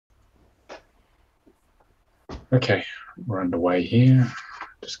Okay, we're underway here.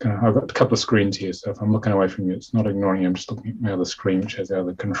 I've got a couple of screens here, so if I'm looking away from you, it's not ignoring you. I'm just looking at my other screen, which has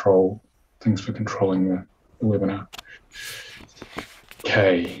other things for controlling the webinar.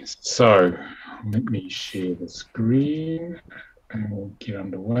 Okay, so let me share the screen and we'll get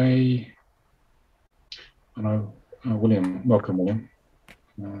underway. William, welcome, William.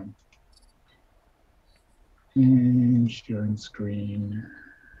 Sharing screen.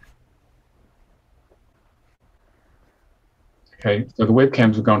 Okay, so the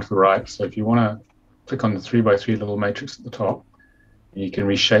webcams have gone to the right. So if you want to click on the 3x3 little matrix at the top, you can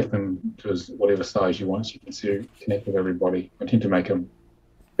reshape them to whatever size you want, so you can connect with everybody. I tend to make them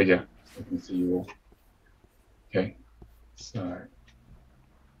bigger so I can see you all. Okay, so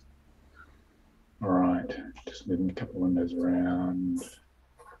all right, just moving a couple of windows around.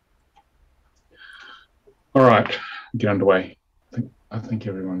 All right, get underway. I think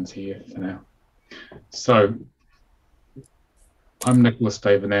everyone's here for now. So I'm Nicolas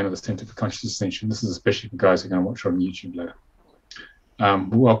Ngan of the Centre for Conscious Ascension. This is especially for guys who are going to watch on YouTube later.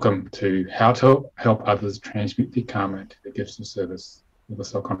 Welcome to How to Help Others Transmute Their Karma to the Gifts of Service with the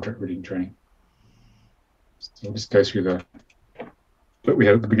Soul Contract Reading Training. So we'll just go through the bit we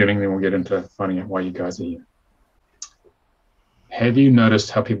had at the beginning, then we'll get into finding out why you guys are here. Have you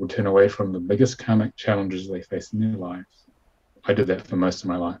noticed how people turn away from the biggest karmic challenges they face in their lives? I did that for most of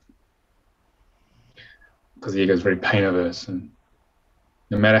my life because the ego is very pain averse, and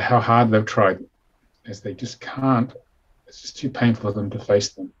no matter how hard they've tried, as they just can't, it's just too painful for them to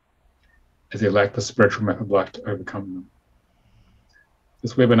face them, as they lack the spiritual method of life to overcome them.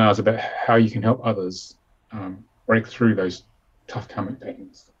 This webinar is about how you can help others break through those tough karmic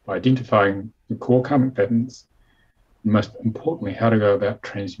patterns by identifying the core karmic patterns, and most importantly, how to go about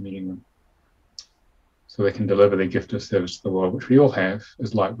transmuting them so they can deliver their gift of service to the world, which we all have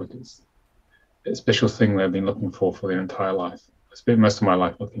as light workers. That special thing they've been looking for their entire life. I spent most of my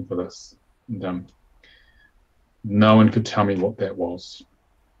life looking for this, and no one could tell me what that was.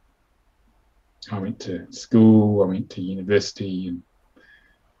 I went to school, I went to university and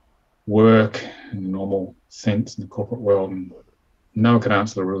work in the normal sense in the corporate world, and no one could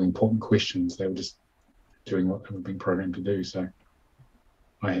answer the really important questions. They were just doing what they were being programmed to do. So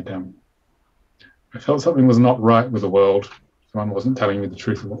I felt something was not right with the world. Someone wasn't telling me the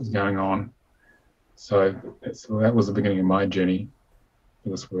truth of what was going on. So that was the beginning of my journey for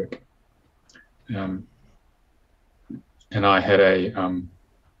this work. And I had a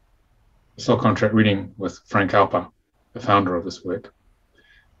soul contract reading with Frank Alper, the founder of this work,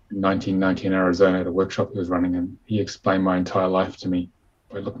 in 1990 in Arizona at a workshop he was running, and he explained my entire life to me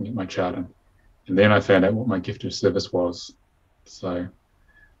by looking at my chart. And then I found out what my gift of service was. So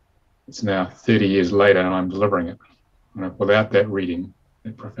it's now 30 years later and I'm delivering it. And without that reading,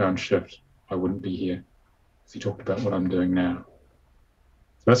 that profound shift, I wouldn't be here. As he talked about what I'm doing now.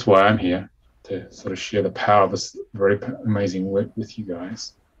 So that's why I'm here, to sort of share the power of this very amazing work with you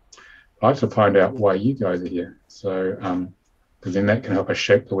guys. I'd like to find out why you guys are here. So, because then that can help us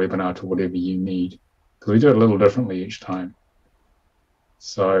shape the webinar to whatever you need. Because we do it a little differently each time.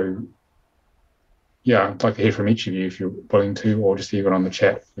 So, yeah, I'd like to hear from each of you if you're willing to, or just even on the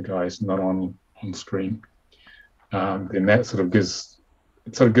chat for the guys not on screen. Then that sort of gives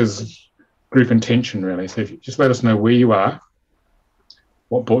group intention, really. So if you just let us know where you are,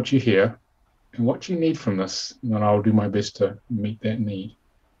 what brought you here, and what you need from this, and then I'll do my best to meet that need.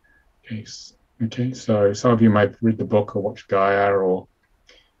 Okay, so some of you might read the book or watch Gaia, or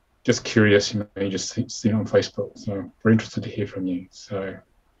just curious, you just see it on Facebook. So we're interested to hear from you. So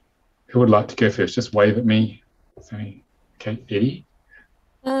who would like to go first? Just wave at me. Say, okay, Eddie.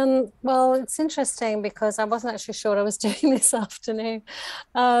 Well, it's interesting because I wasn't actually sure what I was doing this afternoon.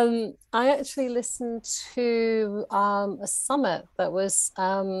 I actually listened to a summit that was,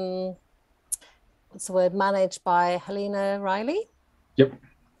 what's the word, managed by Helena Riley. Yep.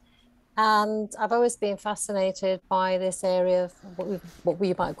 And I've always been fascinated by this area of what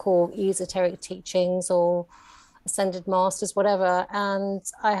we might call esoteric teachings or ascended masters, whatever. And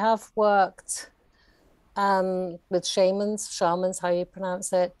I have worked with shamans, how you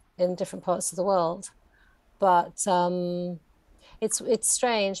pronounce it, in different parts of the world. But it's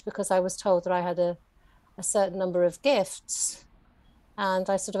strange because I was told that I had a certain number of gifts, and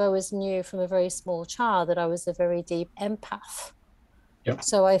I sort of always knew from a very small child that I was a very deep empath. Yep.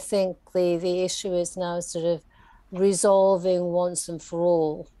 So I think the issue is now sort of resolving once and for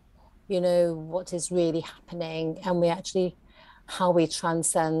all, what is really happening, and how we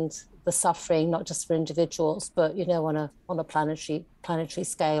transcend the suffering, not just for individuals, but on a planetary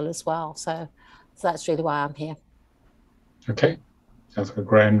scale as well. So that's really why I'm here. Okay, sounds like a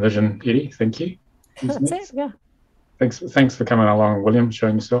grand vision, Eddie. Thank you. Who's That's next? it. Yeah. Thanks for coming along, William,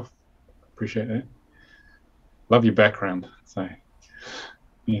 showing yourself. Appreciate it. Love your background. So,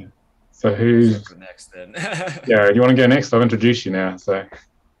 yeah. So who's next then? Yeah, do you want to go next? I'll introduce you now. So,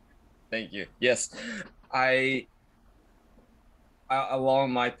 thank you. Yes, I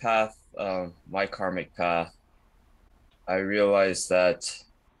along my path, my karmic path, I realized that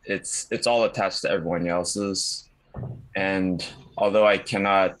it's all attached to everyone else's, and although I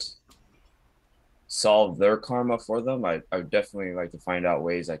cannot solve their karma for them, I definitely like to find out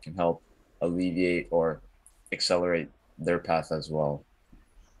ways I can help alleviate or accelerate their path as well.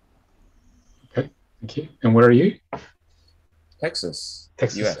 okay, thank you. And where are you? Texas,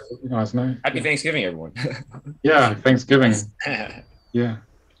 Texas. US. Nice, no? Happy Thanksgiving, everyone. Yeah, Thanksgiving. Yeah.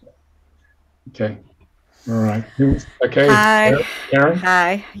 Okay. All right. Okay. Hi. Karen?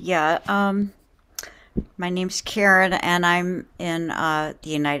 Hi. Yeah. My name's Karen, and I'm in the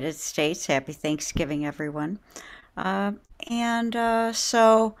United States. Happy Thanksgiving, everyone. So,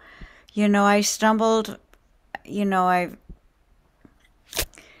 I stumbled, I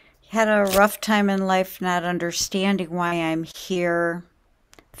had a rough time in life not understanding why I'm here.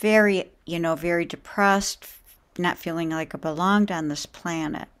 Very depressed, not feeling like I belonged on this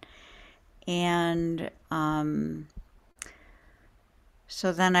planet. And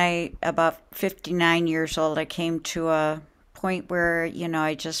so then about 59 years old, I came to a point where,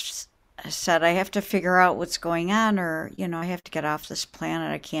 I just said, I have to figure out what's going on, or, I have to get off this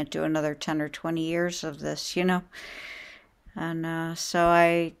planet. I can't do another 10 or 20 years of this, And so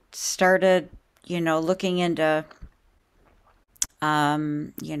I started, looking into,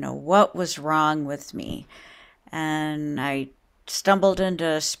 what was wrong with me. And I stumbled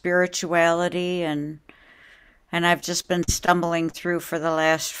into spirituality, and I've just been stumbling through for the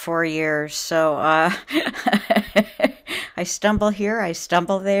last 4 years. So I stumble here, I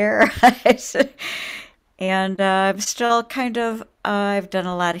stumble there. And I'm still I've done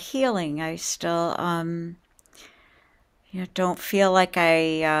a lot of healing. I still, don't feel like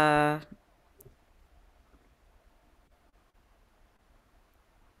I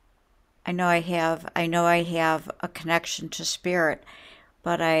know I have a connection to spirit,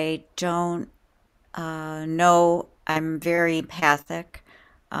 but I don't know. I'm very empathic,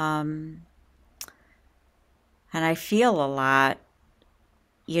 and I feel a lot,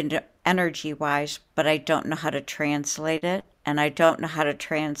 energy wise, but I don't know how to translate it, and I don't know how to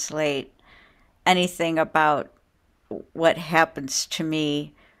translate anything about what happens to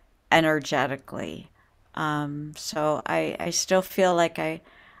me energetically. So I still feel like I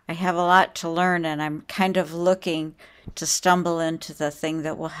have a lot to learn, and I'm kind of looking to stumble into the thing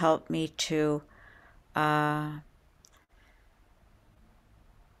that will help me to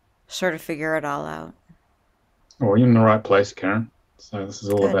sort of figure it all out. Well, you're in the right place, Karen. So this is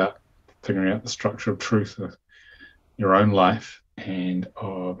all Good. about figuring out the structure of truth of your own life and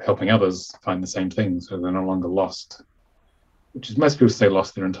of helping others find the same thing so they're no longer lost, which is most people stay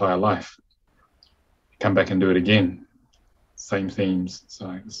lost their entire life. Come back and do it again. Same themes.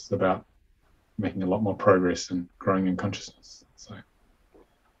 So this is about making a lot more progress and growing in consciousness. So,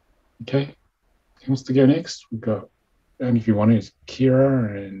 okay. Who wants to go next? We've got, and if you want to, it's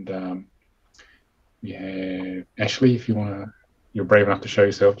Kira, and we have Ashley. If you want to, you're brave enough to show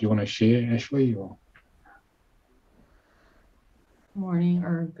yourself. Do you want to share, Ashley? Or? Morning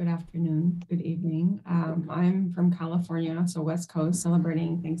or good afternoon, good evening. I'm from California, so West Coast,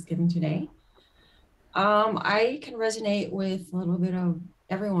 celebrating Thanksgiving today. I can resonate with a little bit of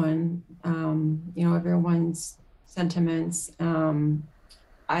everyone, everyone's sentiments.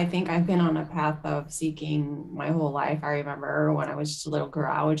 I think I've been on a path of seeking my whole life. I remember when I was just a little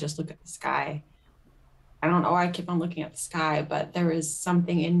girl, I would just look at the sky. I don't know why I keep on looking at the sky, but there was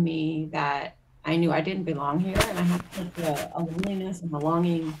something in me that I knew I didn't belong here, and I had a loneliness and a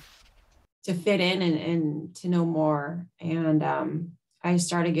longing to fit in and to know more. And I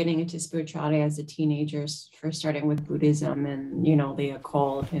started getting into spirituality as a teenager, first starting with Buddhism and, the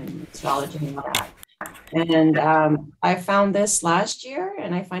occult and astrology and all that. And I found this last year,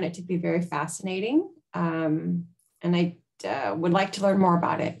 and I find it to be very fascinating. And I would like to learn more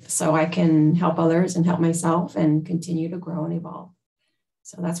about it so I can help others and help myself and continue to grow and evolve.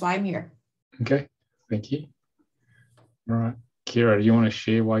 So that's why I'm here. Okay, thank you. All right, Kira, do you want to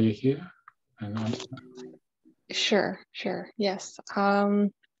share why you're here? Sure, yes.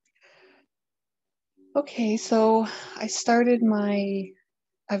 Okay, so I started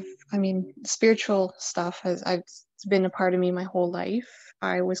spiritual stuff it's been a part of me my whole life.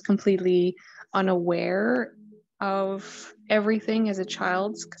 I was completely unaware of everything as a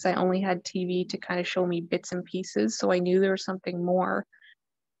child because I only had TV to kind of show me bits and pieces, so I knew there was something more,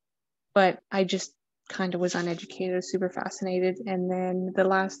 but I just kind of was uneducated. I was super fascinated. And then the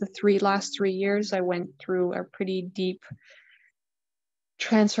last 3 years, I went through a pretty deep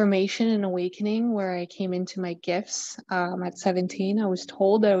transformation and awakening where I came into my gifts. At 17, I was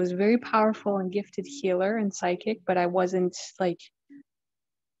told that I was a very powerful and gifted healer and psychic, but I wasn't like,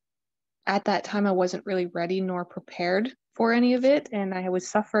 at that time, I wasn't really ready nor prepared for any of it. And I was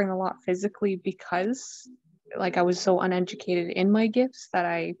suffering a lot physically because like I was so uneducated in my gifts that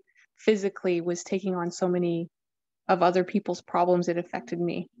I physically was taking on so many of other people's problems. It affected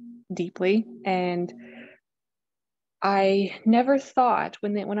me deeply. And I never thought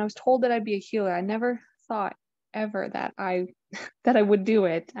when I was told that I'd be a healer, I never thought ever that I would do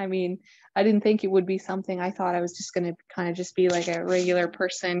it. I mean, I didn't think it would be something. I thought I was just going to kind of just be like a regular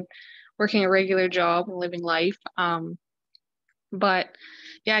person working a regular job and living life. But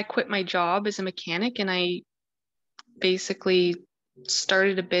yeah, I quit my job as a mechanic and I basically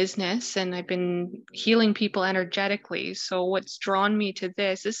started a business, and I've been healing people energetically. So what's drawn me to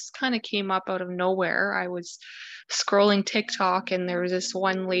this kind of came up out of nowhere. I was scrolling TikTok and there was this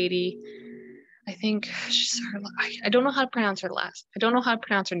one lady, I think I don't know how to pronounce her I don't know how to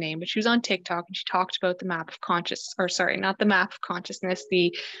pronounce her name, but she was on TikTok and she talked about the map of consciousness, or sorry, not the map of consciousness,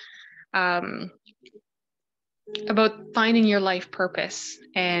 the about finding your life purpose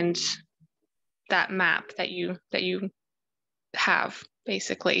and that map that you have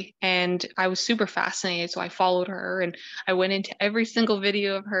basically. And I was super fascinated, so I followed her and I went into every single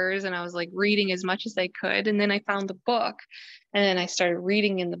video of hers and I was like reading as much as I could. And then I found the book and then I started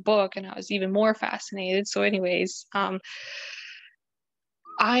reading in the book and I was even more fascinated. So anyways, I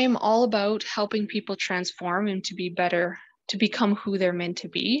am all about helping people transform and to be better, to become who they're meant to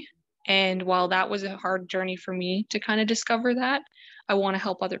be. And while that was a hard journey for me to kind of discover that, I want to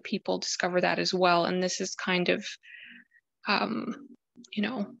help other people discover that as well. And this is kind of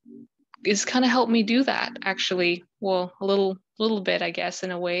it's kind of helped me do that actually. Well, a little bit, I guess,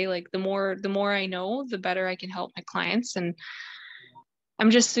 in a way. Like the more I know, the better I can help my clients. And I'm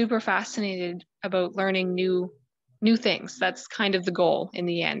just super fascinated about learning new things. That's kind of the goal in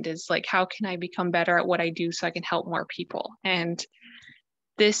the end, is like, how can I become better at what I do so I can help more people? And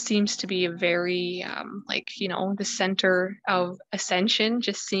this seems to be a very the center of ascension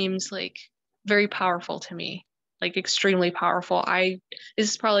just seems like very powerful to me. Like extremely powerful. This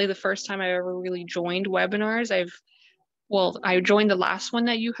is probably the first time I ever really joined webinars. I joined the last one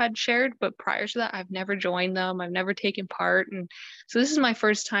that you had shared, but prior to that, I've never joined them. I've never taken part. And so this is my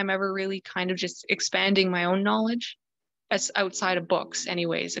first time ever really kind of just expanding my own knowledge as outside of books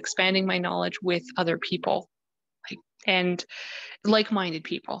anyways, expanding my knowledge with other people and like-minded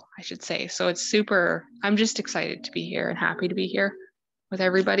people, I should say. So I'm just excited to be here and happy to be here with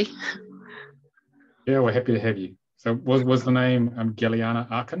everybody. Yeah, we're happy to have you. So was the name Galiana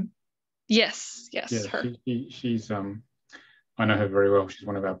Arkin? Yes, Yeah, her. She's I know her very well. She's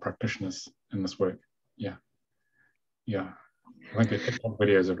one of our practitioners in this work. Yeah. I think her TikTok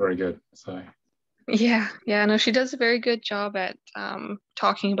videos are very good. So Yeah, no, she does a very good job at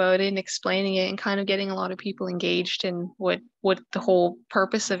talking about it and explaining it and kind of getting a lot of people engaged in what the whole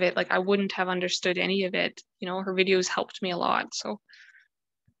purpose of it. Like I wouldn't have understood any of it. Her videos helped me a lot. So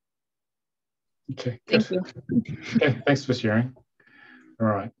okay, thank you. Okay, thanks for sharing. All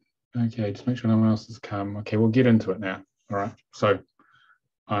right. Okay, just make sure no one else has come. Okay, we'll get into it now. All right. So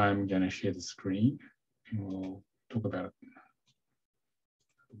I'm going to share the screen and we'll talk about it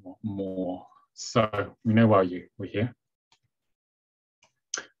more. So we know why we're here.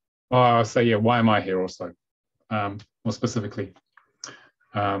 So yeah, why am I here also? More specifically,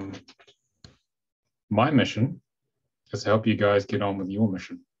 my mission is to help you guys get on with your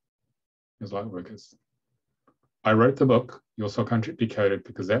mission as light workers. I wrote the book, Your Soul Contract Decoded,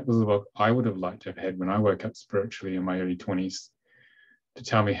 because that was the book I would have liked to have had when I woke up spiritually in my early 20s, to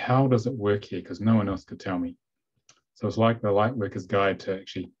tell me how does it work here, because no one else could tell me. So it's like the light worker's guide to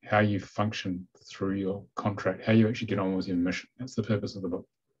actually how you function through your contract, how you actually get on with your mission. That's the purpose of the book.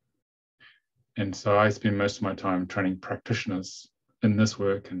 And so I spend most of my time training practitioners in this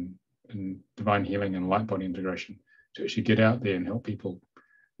work and in divine healing and light body integration to actually get out there and help people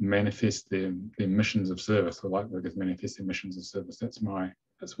manifest their missions of service. The light workers manifest their missions of service. That's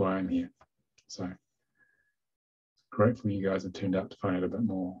why I'm here. So grateful you guys have turned out to find out a bit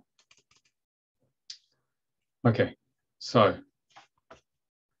more. Okay, so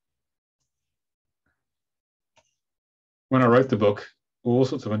when I wrote the book, all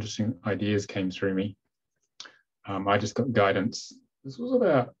sorts of interesting ideas came through me. I just got guidance. This was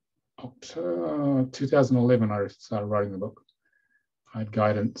about October 2011 I started writing the book. I had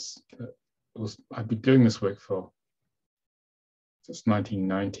guidance that I'd been doing this work for since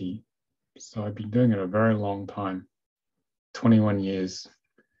 1990. So I've been doing it a very long time, 21 years.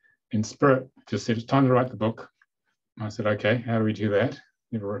 In Spirit just said, it's time to write the book. I said, okay, how do we do that?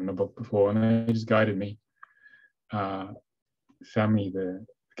 Never written a book before. And they just guided me, gave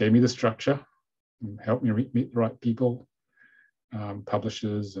me the structure, helped me meet the right people,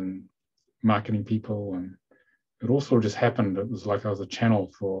 publishers and marketing people. And it all sort of just happened. It was like I was a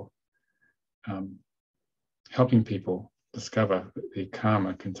channel for helping people discover that their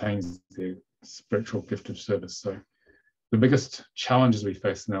karma contains their spiritual gift of service. So the biggest challenges we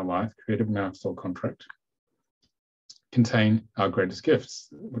face in our life, creative in our soul contract, contain our greatest gifts,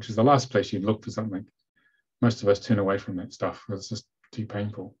 which is the last place you'd look for something. Most of us turn away from that stuff because it's just too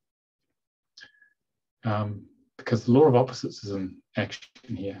painful. Because the law of opposites is in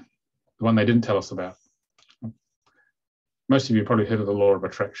action here, the one they didn't tell us about. Most of you probably heard of the law of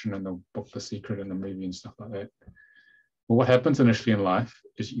attraction in the book The Secret and the movie and stuff like that. Well, what happens initially in life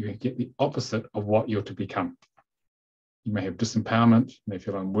is you get the opposite of what you're to become. You may have disempowerment, you may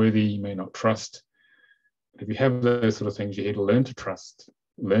feel unworthy, you may not trust. But if you have those sort of things, you need to learn to trust,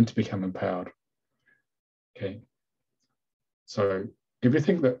 learn to become empowered. Okay. So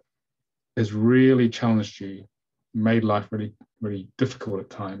everything that has really challenged you, made life really, really difficult at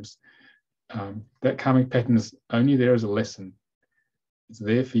times, that karmic pattern is only there as a lesson. It's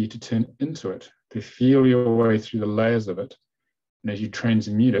there for you to turn into it, to feel your way through the layers of it. And as you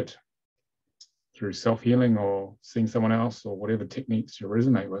transmute it through self-healing or seeing someone else or whatever techniques you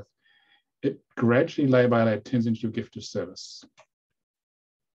resonate with, it gradually, layer by layer, turns into your gift of service.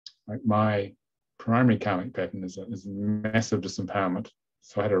 Like my primary karmic pattern is massive disempowerment.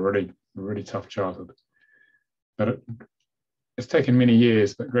 So I had a really, really tough childhood. But it's taken many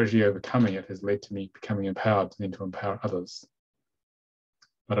years, but gradually overcoming it has led to me becoming empowered then to empower others.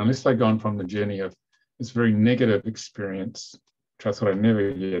 But unless I'd gone from the journey of this very negative experience, which I thought I'd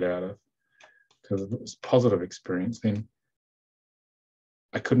never get out of, because it was positive experience, then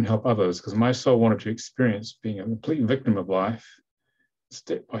I couldn't help others because my soul wanted to experience being a complete victim of life,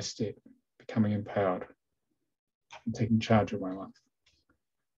 step by step, becoming empowered and taking charge of my life.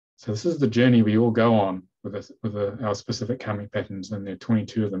 So this is the journey we all go on with our specific karmic patterns, and there are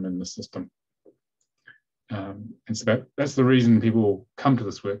 22 of them in the system. And so that's the reason people come to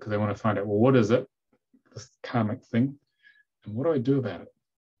this work, because they want to find out, well, what is it, this karmic thing, and what do I do about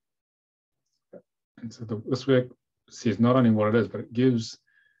it? And so this work says not only what it is, but it gives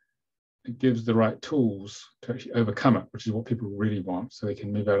the right tools to actually overcome it, which is what people really want, so they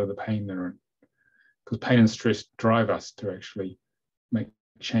can move out of the pain they're in. Because pain and stress drive us to actually make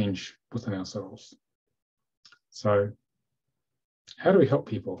change within ourselves. So how do we help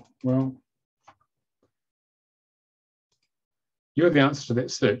people? Well, you're the answer to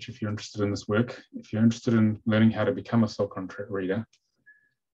that search if you're interested in this work. If you're interested in learning how to become a soul contract reader,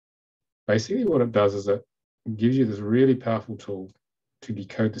 basically what it does is it gives you this really powerful tool to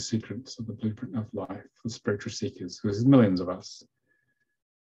decode the secrets of the blueprint of life for spiritual seekers, because there's millions of us,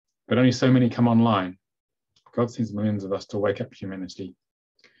 but only so many come online. God sends millions of us to wake up humanity.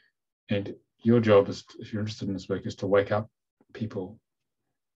 And your job is, if you're interested in this work, is to wake up people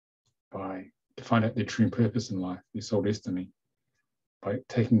to find out their true purpose in life, their soul destiny, by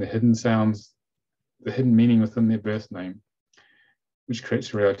taking the hidden sounds, the hidden meaning within their birth name, which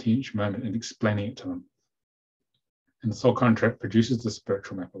creates reality each moment, and explaining it to them. And the soul contract produces the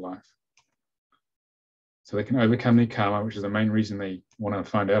spiritual map of life. So they can overcome their karma, which is the main reason they want to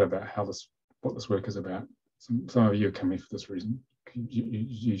find out about what this work is about. Some of you are coming for this reason.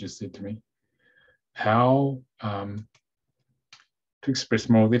 You just said to me how to express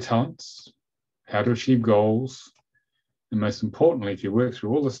more of their talents, how to achieve goals, and most importantly, if you work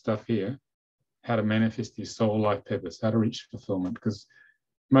through all this stuff here, how to manifest your soul life purpose, how to reach fulfillment. Because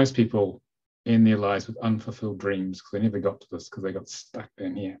most people end their lives with unfulfilled dreams because they never got to this, because they got stuck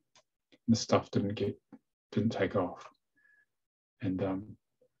down here. And the stuff didn't take off. And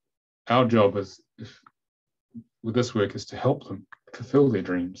our job with this work is to help them fulfill their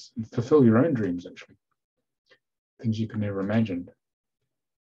dreams, and fulfill your own dreams, actually. Things you could never imagine.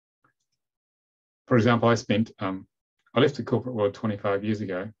 For example, I left the corporate world 25 years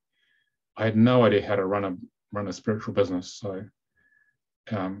ago. I had no idea how to run a spiritual business. So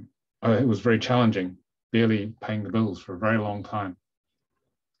it was very challenging, barely paying the bills for a very long time,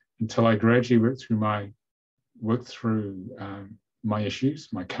 until I gradually worked through my issues,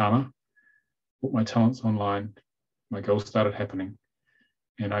 my karma, put my talents online, my goals started happening.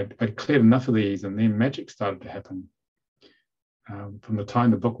 And I'd cleared enough of these, and then magic started to happen. From the time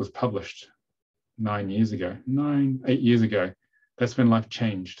the book was published 8 years ago, that's when life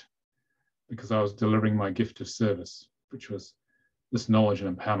changed, because I was delivering my gift of service, which was this knowledge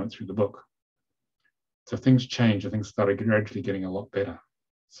and empowerment through the book. So things changed and things started gradually getting a lot better.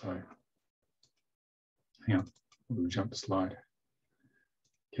 So hang on, we'll jump a slide.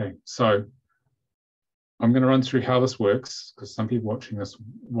 Okay, so I'm going to run through how this works because some people watching this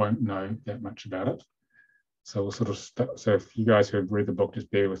won't know that much about it. So we'll sort of start. So if you guys who have read the book, just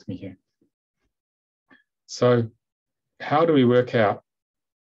bear with me here. So how do we work out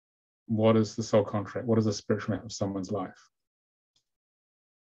what is the soul contract? What is the spiritual map of someone's life?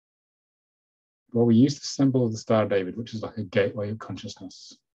 Well, we use the symbol of the Star of David, which is like a gateway of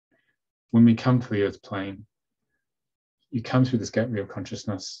consciousness. When we come to the earth plane, you come through this gateway of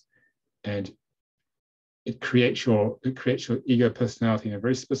consciousness, and it creates your ego personality in a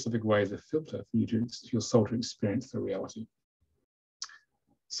very specific way as a filter for you to, for your soul to experience the reality.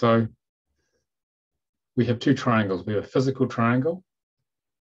 So we have two triangles. We have a physical triangle.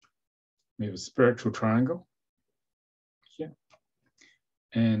 We have a spiritual triangle here.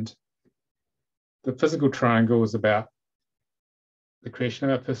 And the physical triangle is about the creation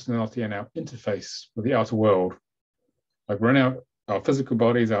of our personality and our interface with the outer world. Like we're in our physical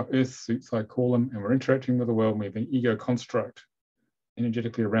bodies, our earth suits, I call them, and we're interacting with the world, and we have an ego construct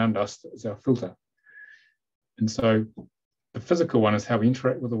energetically around us that is our filter. And so the physical one is how we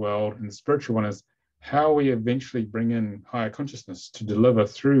interact with the world, and the spiritual one is how we eventually bring in higher consciousness to deliver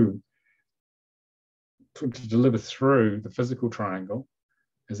through the physical triangle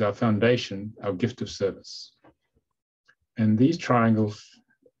as our foundation, our gift of service. And these triangles,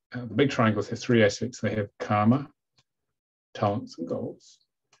 the big triangles have three aspects. They have karma, talents, and goals.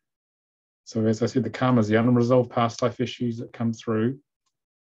 So as I said, the karma is the unresolved past life issues that come through,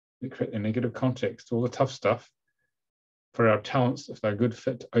 that create a negative context, all the tough stuff. For our talents, if they're a good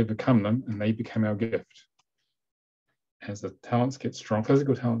fit, to overcome them, and they become our gift. As the talents get strong,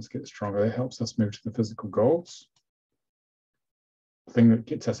 physical talents get stronger, that helps us move to the physical goals. The thing that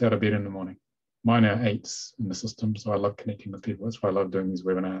gets us out of bed in the morning. Mine are 8s in the system, so I love connecting with people. That's why I love doing these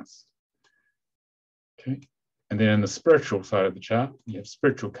webinars. Okay. And then in the spiritual side of the chart, you have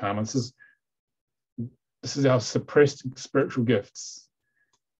spiritual karma. This is our suppressed spiritual gifts.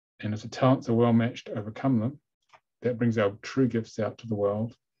 And if the talents are well matched to overcome them, that brings our true gifts out to the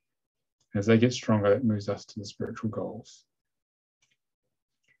world. As they get stronger, that moves us to the spiritual goals.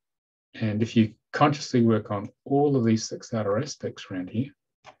 And if you consciously work on all of these 6 outer aspects around here,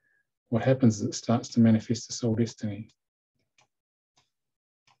 what happens is it starts to manifest the soul destiny.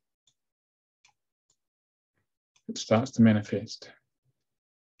 It starts to manifest.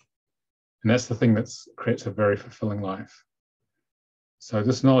 And that's the thing that creates a very fulfilling life. So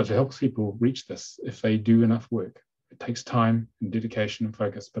this knowledge helps people reach this if they do enough work. It takes time and dedication and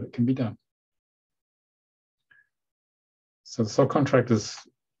focus, but it can be done. So the soul contract is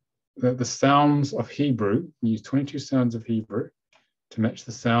the sounds of Hebrew. We use 22 sounds of Hebrew to match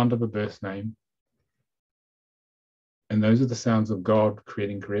the sound of a birth name. And those are the sounds of God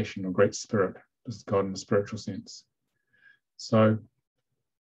creating creation, or Great Spirit. This is God in the spiritual sense. So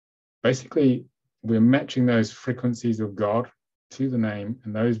basically, we're matching those frequencies of God to the name,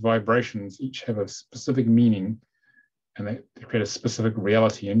 and those vibrations each have a specific meaning, and they create a specific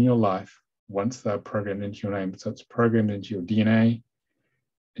reality in your life once they're programmed into your name. So it's programmed into your DNA,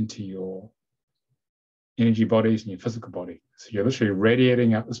 into your energy bodies, and your physical body. So you're literally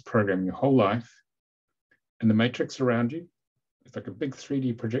radiating out this program your whole life, and the matrix around you, it's like a big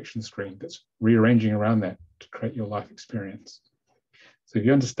 3D projection screen that's rearranging around that to create your life experience. So if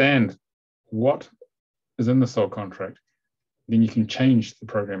you understand what is in the soul contract, then you can change the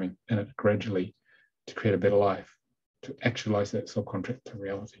programming in it gradually to create a better life, to actualize that soul contract to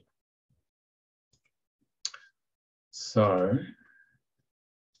reality. So,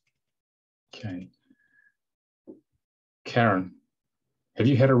 okay. Karen, have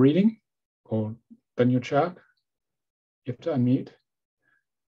you had a reading or done your chart? You have to unmute.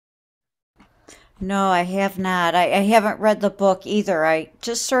 No, I have not. I haven't read the book either. I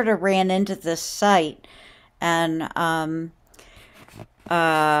just sort of ran into this site, and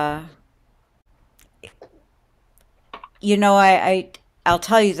you know, I'll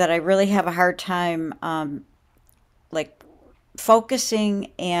tell you that I really have a hard time like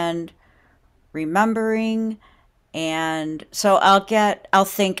focusing and remembering. And so I'll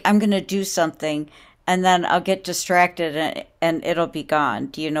think I'm going to do something, and then I'll get distracted and it'll be gone.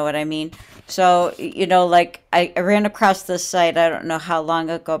 Do you know what I mean? So, you know, like I ran across this site, I don't know how long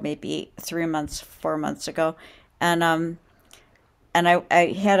ago, maybe 3 months, 4 months ago. And I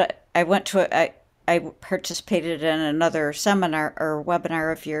participated in another seminar or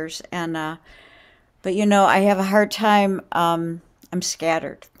webinar of yours. And, but you know, I have a hard time, I'm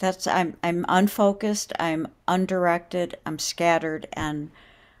scattered. I'm unfocused, I'm undirected, I'm scattered, and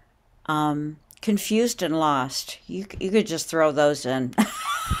confused and lost. You could just throw those in.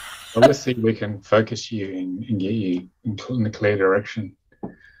 Well, let's see if we can focus you and get you in the clear direction.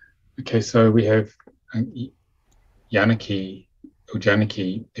 Okay, so we have Janaki or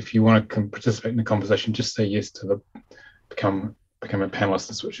Janaki. If you want to participate in the conversation, just say yes to the become a panelist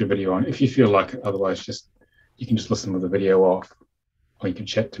and switch your video on. If you feel like it, otherwise you can just listen with the video off, or you can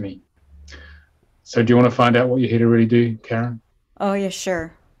chat to me. So do you want to find out what you're here to really do, Karen? Oh, yeah,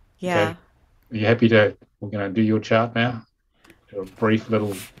 sure. Yeah. Okay. Are you happy we're going to do your chart now? Do a brief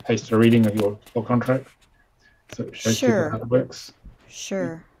little taster reading of your contract. So it shows people how it works.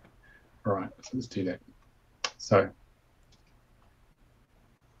 Sure. All right, so let's do that. So,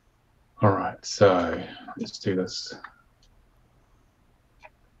 all right, so let's do this.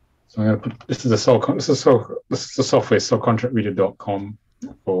 So I'm going to put this is the software soulcontractreader.com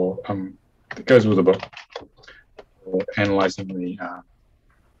for it goes with the book for analyzing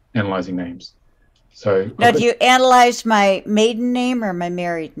names. So now, do you analyze my maiden name or my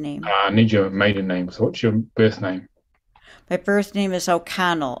married name? I need your maiden name. So what's your birth name? My birth name is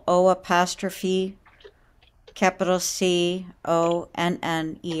O'Connell. O''C''ONNELL.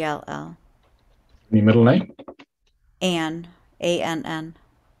 Your middle name? Ann. ANN.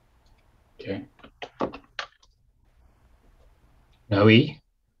 Okay. No E?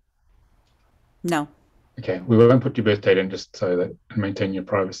 No. Okay, we won't put your birth date in just so that and maintain your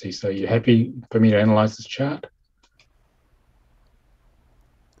privacy. So you're happy for me to analyze this chart?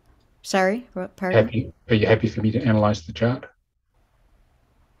 Sorry, what pardon? Are you happy for me to analyze the chart?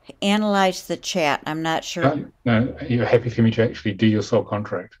 Analyze the chat. I'm not sure. No, you're happy for me to actually do your soul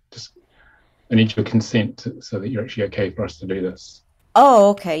contract. I need your consent so that you're actually okay for us to do this.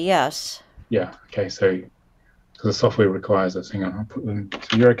 Oh, okay, yes. Yeah, okay, so because the software requires us. Hang on, I'll put them.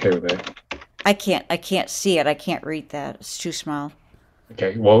 So you're okay with that? I can't see it. I can't read that. It's too small.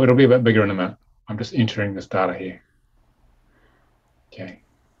 Okay, well, it'll be a bit bigger in a minute. I'm just entering this data here. Okay.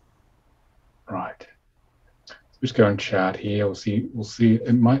 Right. Let's go and chart here. We'll see.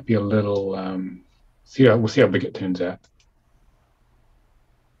 It might be a little. We'll see how big it turns out.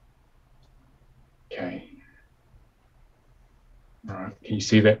 Okay. All right. Can you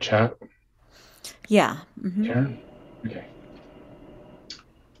see that chart? Yeah. Mm-hmm. Karen? Okay.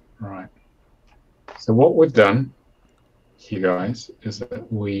 All right. So what we've done here, guys, is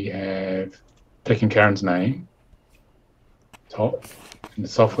that we have taken Karen's name, top, and the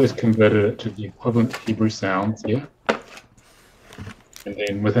software's converted it to the equivalent Hebrew sounds here. And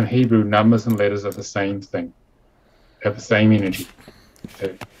then within Hebrew, numbers and letters are the same thing, have the same energy.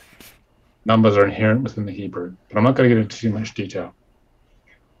 So numbers are inherent within the Hebrew, but I'm not going to get into too much detail.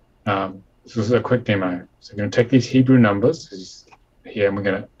 This is a quick demo. So we're going to take these Hebrew numbers here, and we're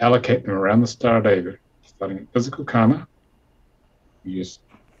going to allocate them around the Star of David, starting at physical karma. You just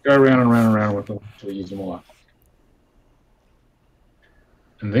go around and around and around with them until you use them all up.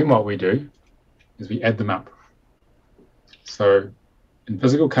 And then what we do is we add them up. So in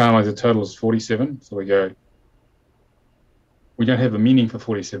physical karma, the total is 47. So we don't have a meaning for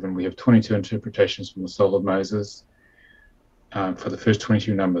 47. We have 22 interpretations from the soul of Moses for the first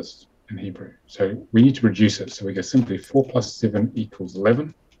 22 numbers in Hebrew. So we need to reduce it. So we go simply 4 plus 7 equals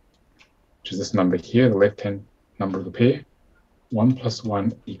 11, which is this number here, the left-hand number of the pair. 1 plus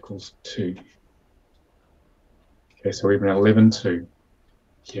 1 equals 2. Okay, so we have an 11, 2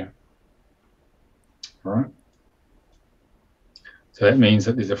 here. All right. So that means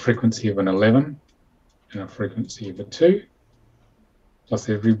that there's a frequency of an 11 and a frequency of a 2, plus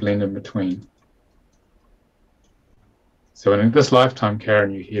every blend in between. So in this lifetime,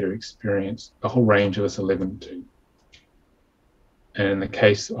 Karen, you're here to experience the whole range of this 11, 2. And in the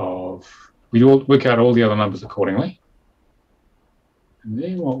case of, we all work out all the other numbers accordingly. And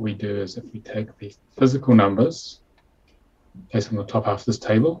then what we do is that we take the physical numbers, place them on the top half of this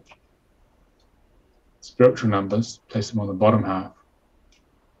table, spiritual numbers, place them on the bottom half,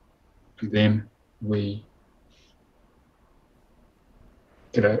 and then we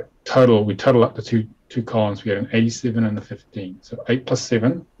get a total. We total up the two columns. We get an 87 and a 15. So 8 plus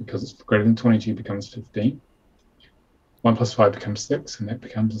 7, because it's greater than 22, becomes 15. 1 plus 5 becomes 6, and that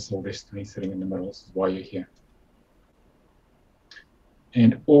becomes the soul destiny sitting in the middle. This is why you're here.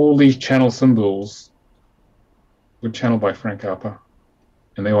 And all these channel symbols were channeled by Frank Harper,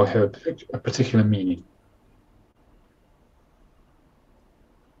 and they all have a particular meaning.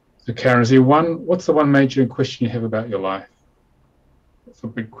 So Karen, is there what's the one major question you have about your life? What's the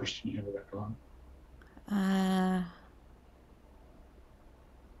big question you have about your life?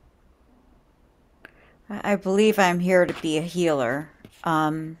 I believe I'm here to be a healer.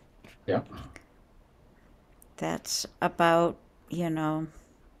 Yeah. That's about,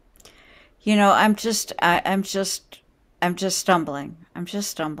 You know, I'm just stumbling. I'm just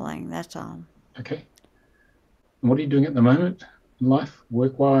stumbling. That's all. Okay. And what are you doing at the moment in life,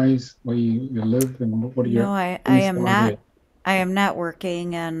 work-wise, where you live, and what are No, your I things am going on not. here? I am not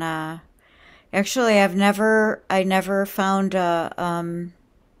working, and actually, I never found a.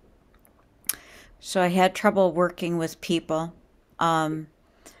 So I had trouble working with people, um,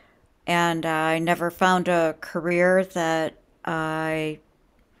 and I never found a career that I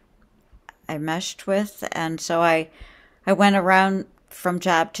meshed with, and so I went around from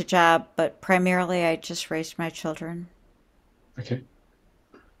job to job, but primarily I just raised my children. Okay.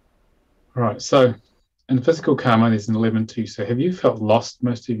 All right. So in physical karma, there's an 11-2. So have you felt lost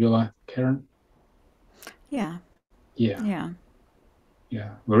most of your life, Karen? Yeah, Yeah. yeah.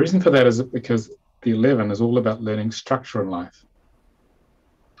 Yeah. The reason for that is because the 11 is all about learning structure in life.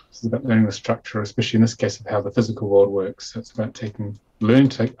 It's about learning the structure, especially in this case of how the physical world works. So it's about learning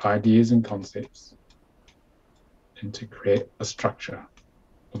to take ideas and concepts and to create a structure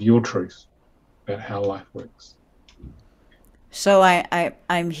of your truth about how life works. So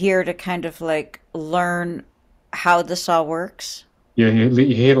I'm here to kind of like learn how this all works. Yeah, you're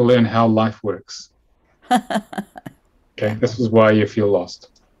here to learn how life works. Okay, Yeah. this is why you feel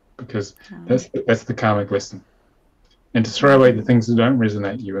lost, because that's the karmic lesson. And to throw away the things that don't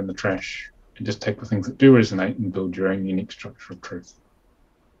resonate you in the trash and just take the things that do resonate and build your own unique structure of truth.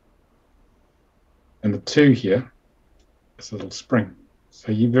 And the 2 here is a little spring.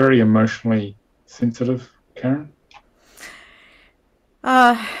 So you're very emotionally sensitive, Karen?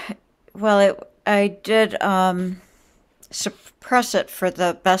 Well, I did suppress it for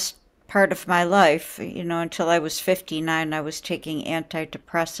the best part of my life. You know, until I was 59, I was taking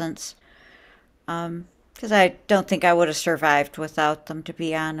antidepressants because I don't think I would have survived without them, to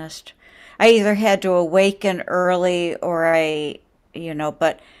be honest. I either had to awaken early or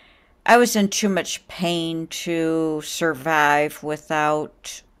but I was in too much pain to survive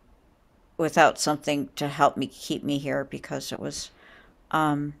without something to help me keep me here because I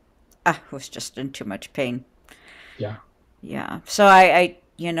was just in too much pain. Yeah. Yeah. So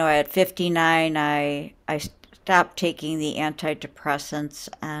at 59, I stopped taking the antidepressants,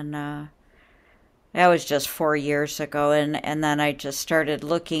 and that was just 4 years ago, and then I just started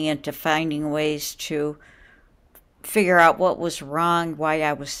looking into finding ways to figure out what was wrong, why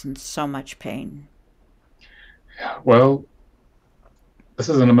I was in so much pain. Well, this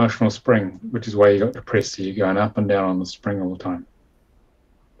is an emotional spring, which is why you got depressed. So you're going up and down on the spring all the time.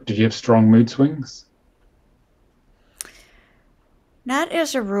 Did you have strong mood swings? Not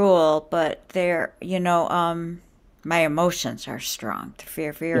as a rule, but my emotions are strong.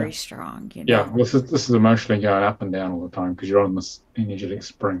 They're very, Yeah. very strong, Yeah. Well, this is emotionally going up and down all the time because you're on this energetic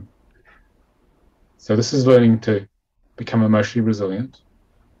spring. So this is learning to become emotionally resilient.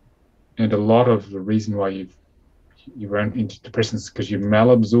 And a lot of the reason why you run into depression is because you've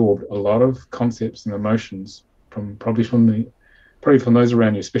malabsorbed a lot of concepts and emotions probably from those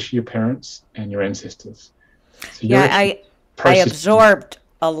around you, especially your parents and your ancestors. So you're I absorbed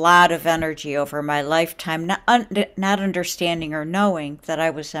a lot of energy over my lifetime, not understanding or knowing that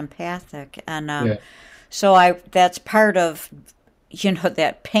I was empathic, and so that's part of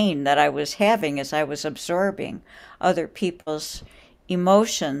that pain that I was having as I was absorbing other people's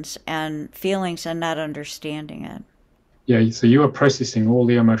emotions and feelings and not understanding it. Yeah, so you were processing all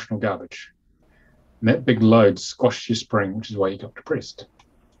the emotional garbage. And that big load squashed your spring, which is why you got depressed.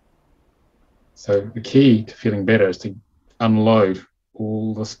 So the key to feeling better is to unload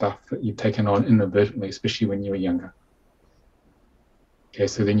all the stuff that you've taken on inadvertently, especially when you were younger. Okay,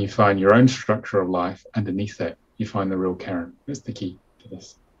 so then you find your own structure of life. Underneath that, you find the real Karen. That's the key to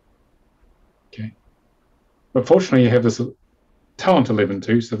this. Okay. But fortunately, you have this talent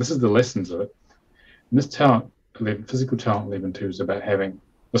 11-2, so this is the lessons of it. And this talent, physical talent 11-2, is about having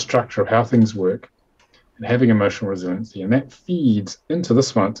the structure of how things work and having emotional resiliency. And that feeds into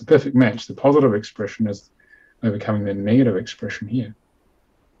this one. It's a perfect match. The positive expression is overcoming the negative expression here.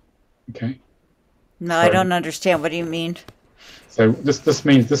 Okay. No, I don't understand. What do you mean? So this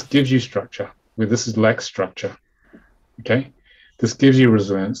means this gives you structure, where this is lack structure. Okay. This gives you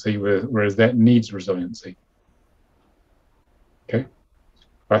resiliency, whereas that needs resiliency. Okay.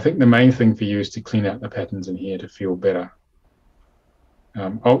 But I think the main thing for you is to clean out the patterns in here to feel better.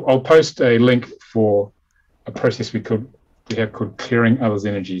 I'll post a link for a process we have called clearing others'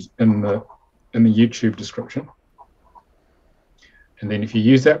 energies in the YouTube description. And then if you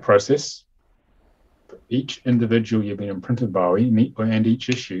use that process, for each individual you've been imprinted by and each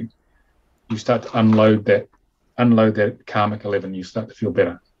issue, you start to unload that karmic 11, you start to feel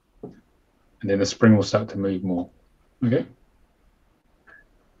better. And then the spring will start to move more. Okay?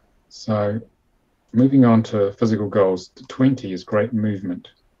 So moving on to physical goals, 20 is great movement.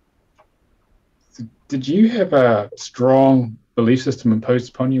 So did you have a strong belief system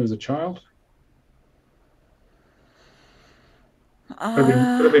imposed upon you as a child? Could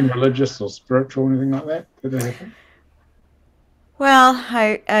have been religious or spiritual or anything like that? Did that happen? Well,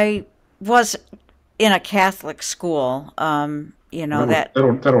 I was in a Catholic school. You know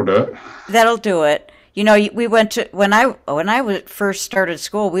That'll do it. that'll do it. You know, we went to first started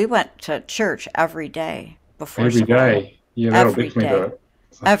school. We went to church every day before Every school. day. Yeah, that'll Every definitely do day, it.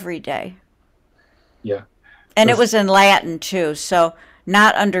 So, every day, yeah. and it This- was in Latin too. So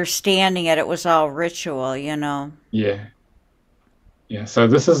not understanding it, it was all ritual. You know. Yeah. Yeah. So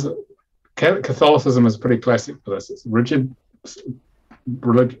this is Catholicism is pretty classic for this. It's a rigid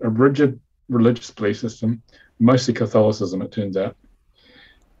religious belief system, mostly Catholicism, it turns out,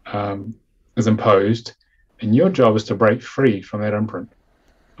 is imposed, and your job is to break free from that imprint,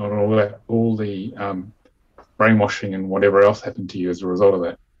 on all the brainwashing and whatever else happened to you as a result of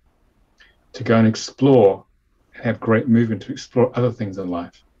that, to go and explore and have great movement to explore other things in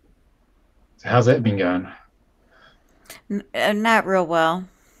life. So how's that been going? Not real well.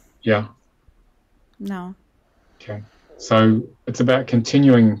 Yeah. No. Okay. So it's about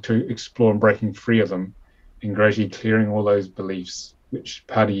continuing to explore and breaking free of them and gradually clearing all those beliefs, which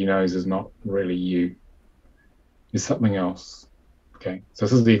part of you knows is not really you. Is something else. Okay. So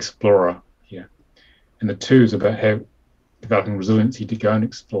this is the explorer here. And the 2 is about developing resiliency to go and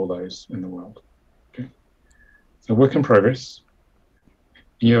explore those in the world. Okay. So work in progress.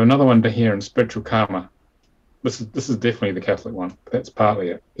 You have another one to here in spiritual karma. This is definitely the Catholic one, but that's partly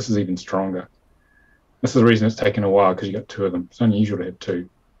it. This is even stronger. This is the reason it's taken a while, because you got 2 of them. It's unusual to have 2.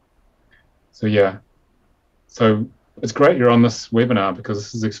 So yeah. So it's great you're on this webinar, because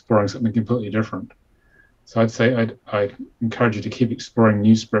this is exploring something completely different. So I'd say I'd encourage you to keep exploring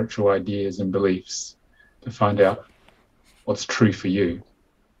new spiritual ideas and beliefs to find out what's true for you,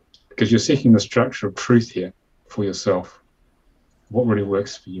 because you're seeking the structure of truth here for yourself, what really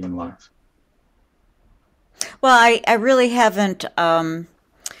works for you in life. Well, I really haven't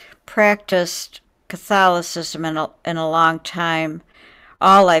practiced Catholicism in a long time.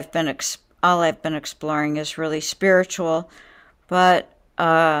 All I've been exploring is really spiritual, but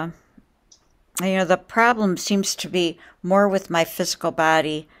you know, the problem seems to be more with my physical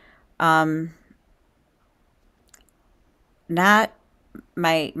body, not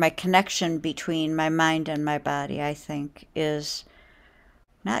my connection between my mind and my body, I think, is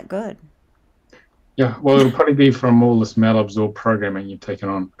not good. Yeah, well, it'll probably be from all this malabsorbed programming you've taken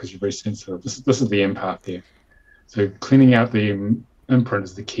on, because you're very sensitive. This is the empath here. So cleaning out the imprint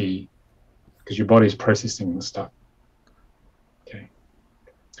is the key, because your body's processing the stuff. Okay.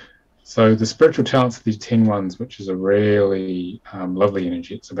 So the spiritual talents of these 10 ones, which is a really lovely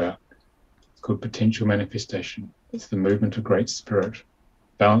energy it's called potential manifestation. It's the movement of great spirit,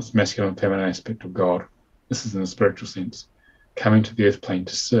 balanced masculine and feminine aspect of God. This is in the spiritual sense, coming to the earth plane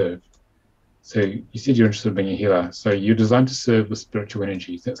to serve. So you said you're interested in being a healer. So you're designed to serve with spiritual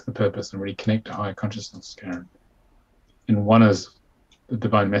energies. That's the purpose, and really connect to higher consciousness, Karen. And one is the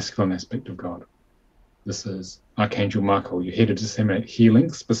divine masculine aspect of God. This is Archangel Michael. You're here to disseminate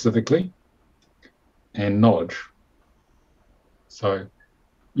healing specifically and knowledge. So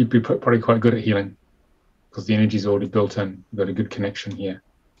you'd be probably quite good at healing, because the energy is already built in. You've got a good connection here.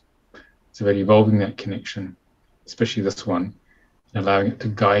 It's about evolving that connection, especially this one, and allowing it to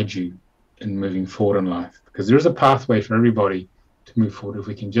guide you in moving forward in life, because there is a pathway for everybody to move forward if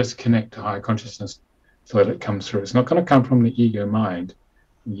we can just connect to higher consciousness to let it come through. It's not going to come from the ego mind.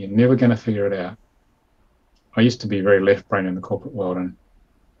 You're never going to figure it out. I used to be very left brain in the corporate world, and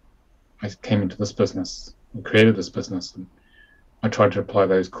I came into this business and created this business, and I tried to apply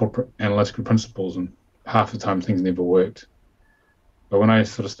those corporate analytical principles, and half the time things never worked. But when I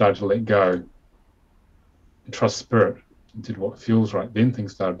sort of started to let go and trust spirit and did what feels right, then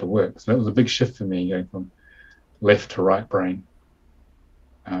things started to work. So that was a big shift for me, going from left to right brain.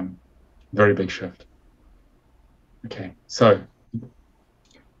 Very big shift. Okay, so the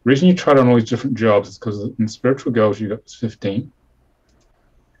reason you tried on all these different jobs is because in spiritual goals you got this 15.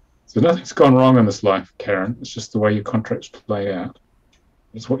 So nothing's gone wrong in this life, Karen. It's just the way your contracts play out.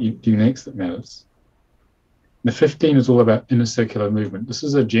 It's what you do next that matters. The 15 is all about inner circular movement. This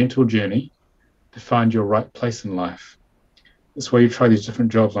is a gentle journey to find your right place in life. That's why you try these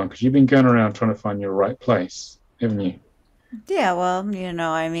different jobs on, because you've been going around trying to find your right place, haven't you? Yeah, well, you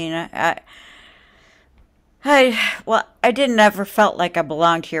know, I mean, I didn't ever felt like I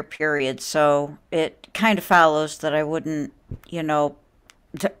belonged here, period. So it kind of follows that I wouldn't, you know,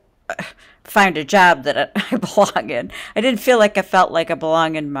 find a job that I belong in. I didn't feel like I felt like I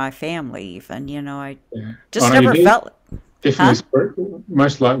belong in my family even, you know. I just never felt. Definitely,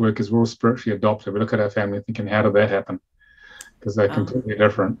 most light workers, we're all spiritually adopted. We look at our family thinking, how did that happen? Because they're completely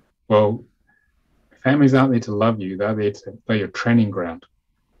different. Well, families aren't there to love you. They're your training ground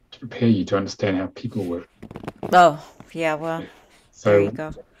to prepare you to understand how people work. Oh, yeah, well, so, there you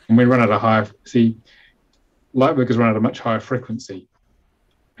go. And we run at a high, light workers run at a much higher frequency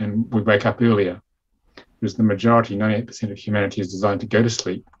and we wake up earlier. Whereas the majority, 98% of humanity is designed to go to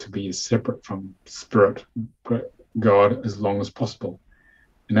sleep, to be as separate from spirit, God, as long as possible.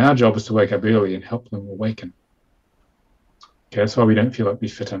 And our job is to wake up early and help them awaken. Okay, that's why we don't feel like we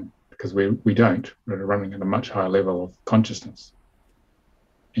fit in, because we don't. We're running at a much higher level of consciousness.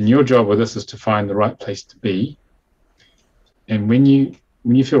 And your job with this is to find the right place to be. And when you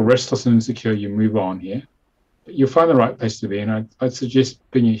feel restless and insecure, you move on here. But you'll find the right place to be. And I'd suggest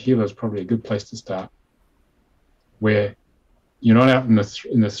being a healer is probably a good place to start, where you're not out in the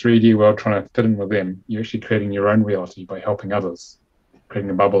 3D world trying to fit in with them. You're actually creating your own reality by helping others,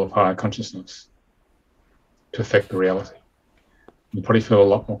 creating a bubble of higher consciousness to affect the reality. You probably feel a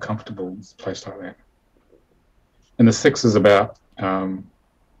lot more comfortable in a place like that. And the 6 is about, the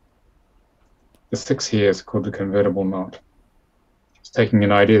 6 here is called the convertible knot. It's taking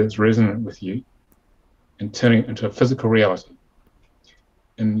an idea that's resonant with you and turning it into a physical reality.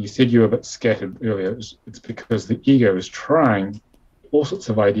 And you said you were a bit scattered earlier. It's because the ego is trying all sorts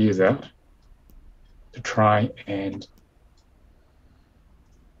of ideas out to try and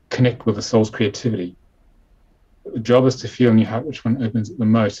connect with the soul's creativity. But the job is to feel in your heart which one opens it the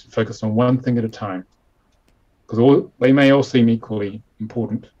most and focus on one thing at a time. Because they may all seem equally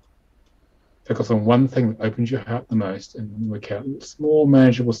important. Focus on one thing that opens your heart the most and work out small,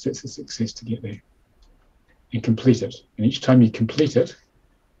 manageable steps of success to get there. And complete it. And each time you complete it,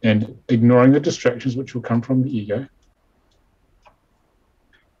 and ignoring the distractions which will come from the ego,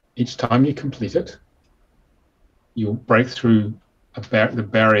 each time you complete it, you'll break through the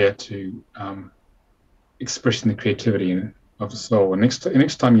barrier to expressing the creativity of the soul. And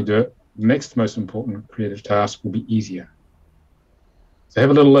next time you do it, the next most important creative task will be easier. So have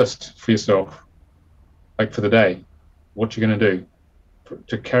a little list for yourself, like for the day, what you're going to do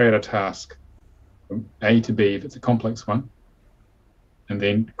to carry out a task from A to B if it's a complex one. And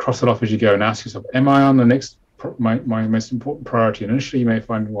then cross it off as you go and ask yourself, am I on the next, my most important priority? And initially you may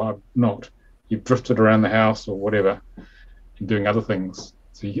find, well, I'm not. You've drifted around the house or whatever and doing other things.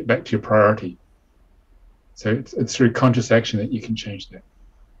 So you get back to your priority. So it's through conscious action that you can change that.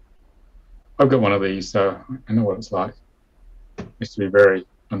 I've got one of these, so I know what it's like. It used to be very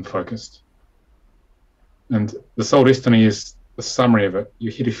unfocused. And the soul destiny is the summary of it.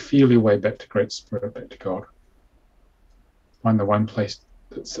 You're here to feel your way back to Great Spirit, back to God. Find the one place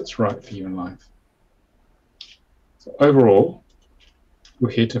that sits right for you in life. So overall, we're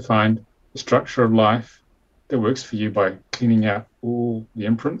here to find the structure of life that works for you by cleaning out all the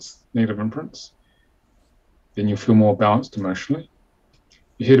imprints, negative imprints. Then you'll feel more balanced emotionally.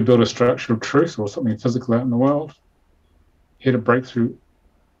 You're here to build a structure of truth or something physical out in the world. You're here to break through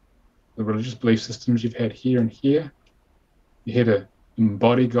the religious belief systems you've had here and here. You're here to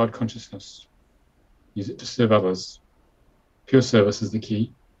embody God consciousness. Use it to serve others. Pure service is the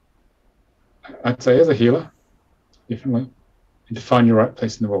key. I'd say as a healer, definitely, and to find your right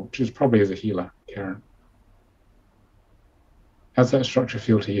place in the world, which is probably as a healer, Karen. How's that structure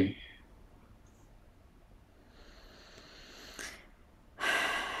feel to you?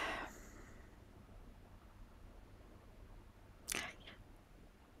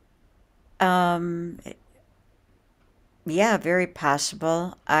 Yeah, very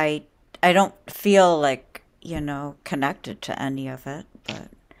possible. I don't feel like, connected to any of it, but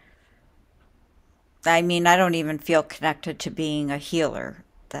I mean, I don't even feel connected to being a healer.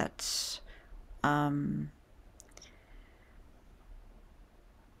 That's well,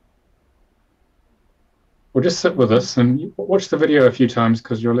 just sit with us and watch the video a few times,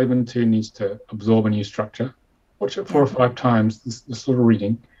 because your 11-2 needs to absorb a new structure. Watch it 4 or 5 times, this sort of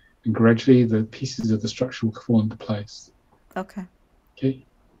reading, and gradually the pieces of the structure will fall into place. Okay. Okay.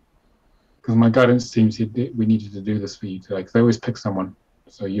 Because my guidance team said that we needed to do this for you today, because they always pick someone.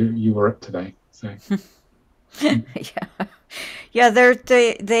 So you were it today. So yeah,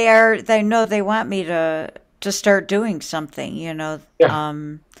 they know they want me to start doing something, Yeah.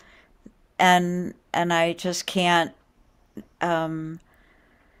 And I just can't I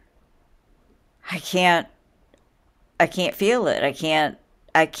can't feel it. I can't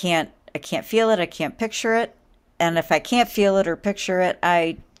feel it. I can't picture it. And if I can't feel it or picture it,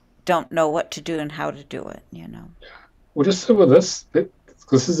 I don't know what to do and how to do it, Well, just sit with this. It's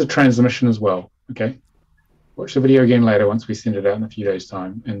this is a transmission as well, okay? Watch the video again later once we send it out in a few days'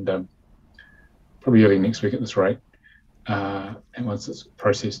 time, and probably early next week at this rate, and once it's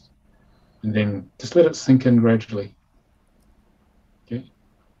processed. And then just let it sink in gradually, okay?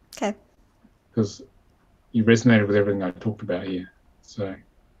 Okay. Because you resonated with everything I talked about here. So,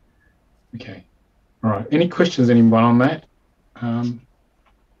 okay. All right. Any questions, anyone on that?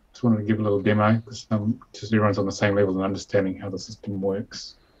 Just wanted to give a little demo because just everyone's on the same level and understanding how the system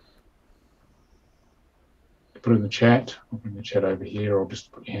works. Put it in the chat. I'll bring the chat over here, or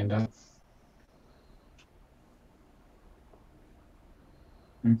just put your hand up.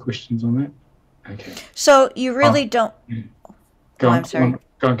 Any questions on that? Okay. So you really don't. Go on, I'm sorry.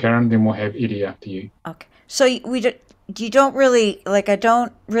 Go on, Karen. Then we'll have Eddie after you. Okay. So you don't really, like, I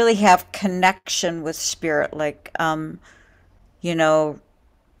don't really have connection with spirit, like, you know,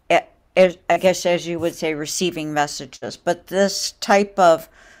 I guess as you would say, receiving messages. But this type of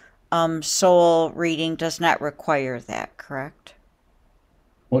soul reading does not require that, correct?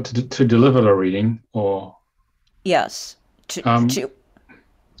 What, to deliver a reading, or? Yes.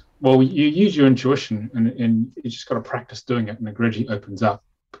 Well, you use your intuition, and you just got to practice doing it, and it gradually opens up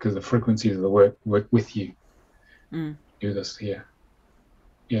because the frequencies of the work with you. Do this here.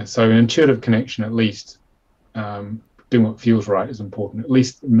 Yeah, so an intuitive connection, at least, doing what feels right is important, at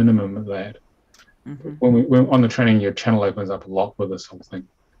least the minimum of that. When we're on the training, your channel opens up a lot with this whole thing.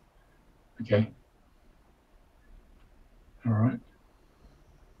 Okay. All right.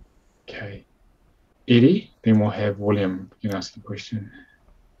 Okay. Eddie, then we'll have William. You can ask a question.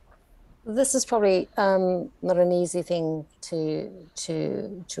 This is probably not an easy thing to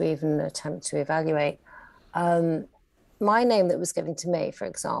even attempt to evaluate. My name that was given to me, for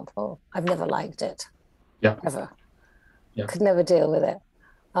example, I've never liked it. Yeah. Ever. Yeah. Could never deal with it.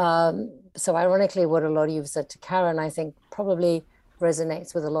 So ironically, what a lot of you've said to Karen, I think probably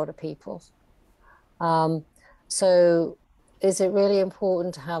resonates with a lot of people. So is it really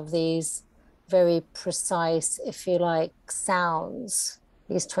important to have these very precise, if you like, sounds,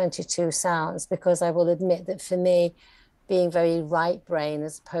 these 22 sounds? Because I will admit that for me, being very right brain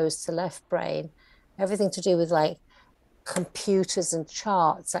as opposed to left brain, everything to do with like computers and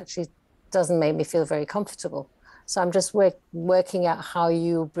charts actually doesn't make me feel very comfortable. So I'm just working out how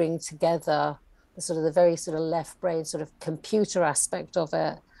you bring together the very sort of left brain sort of computer aspect of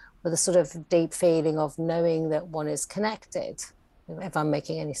it with a sort of deep feeling of knowing that one is connected, if I'm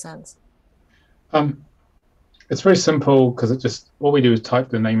making any sense. It's very simple because all we do is type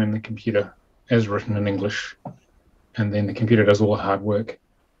the name in the computer as written in English, and then the computer does all the hard work.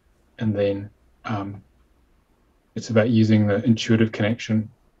 And then it's about using the intuitive connection,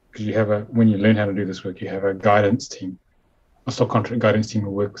 because when you learn how to do this work, you have a guidance team, a soul contract guidance team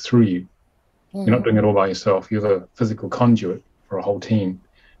will work through you. You're not doing it all by yourself. You're the physical conduit for a whole team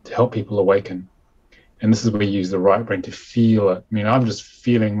to help people awaken. And this is where you use the right brain to feel it. I mean, I'm just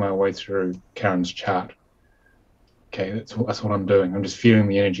feeling my way through Karen's chart. Okay, that's what I'm doing. I'm just feeling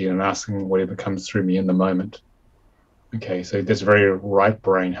the energy and asking whatever comes through me in the moment. Okay, so that's very right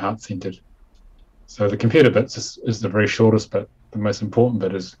brain, heart-centered. So the computer bit is the very shortest bit. The most important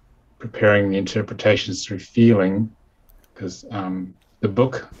bit is preparing the interpretations through feeling, because the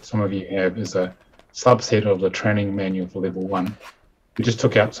book some of you have is a subset of the training manual for level 1. We just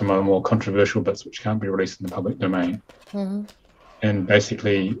took out some of the more controversial bits which can't be released in the public domain. And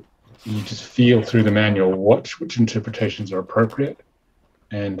basically, you just feel through the manual which interpretations are appropriate.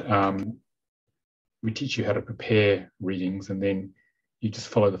 And we teach you how to prepare readings, and then you just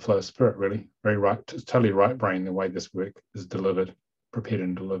follow the flow of spirit, really. Very right. It's totally right brain the way this work is delivered, prepared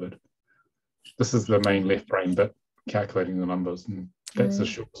and delivered. This is the main left brain bit, calculating the numbers, and that's the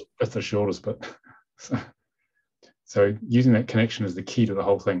shortest bit. So using that connection is the key to the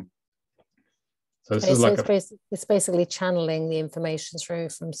whole thing. So this is like it's basically channeling the information through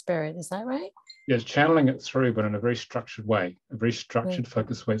from spirit. Is that right? Yes, channeling it through, but in a very structured way, a very structured,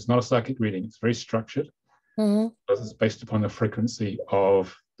 focused way. It's not a psychic reading. It's very structured. It's based upon the frequency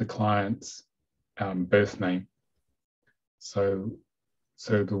of the client's birth name. So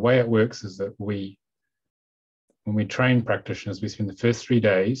the way it works is that when we train practitioners, we spend the first 3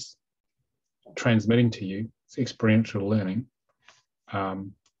 days transmitting to you, it's experiential learning,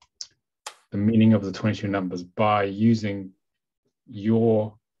 the meaning of the 22 numbers by using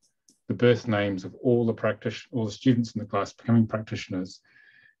the birth names of all the students in the class becoming practitioners.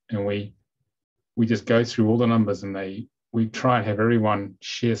 And we just go through all the numbers, and we try and have everyone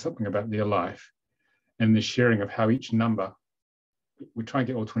share something about their life, and the sharing of how each number, we try and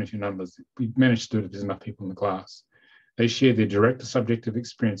get all 22 numbers. We manage to do it if there's enough people in the class. They share their direct subjective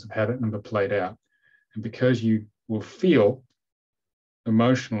experience of how that number played out. And because you will feel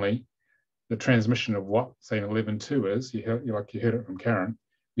emotionally, the transmission of what, say, an 11-2 is, you heard it from Karen,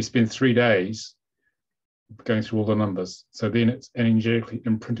 we spend 3 days going through all the numbers. So then it's energetically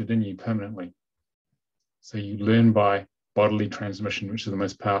imprinted in you permanently. So you learn by bodily transmission, which is the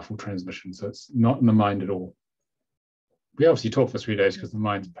most powerful transmission. So it's not in the mind at all. We obviously talk for 3 days because the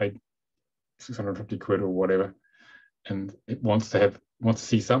mind's paid 650 quid or whatever, and it wants to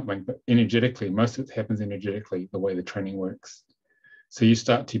see something, but energetically, most of it happens energetically, the way the training works. So you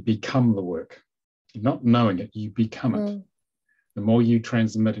start to become the work. You're not knowing it, you become it. The more you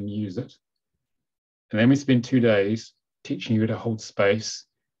transmit and use it. And then we spend 2 days teaching you to hold space,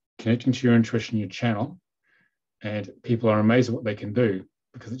 connecting to your intuition, your channel, and people are amazed at what they can do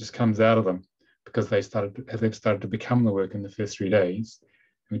because it just comes out of them, because they've started to become the work in the first 3 days.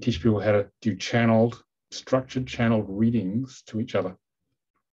 And we teach people how to do structured channeled readings to each other.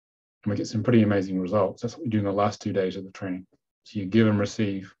 And we get some pretty amazing results. That's what we do in the last 2 days of the training. So you give and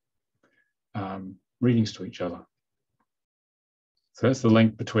receive readings to each other. So that's the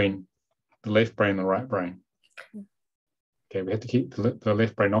link between the left brain and the right brain. Okay, we have to keep the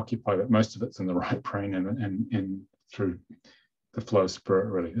left brain occupied, but most of it's in the right brain and through the flow of spirit,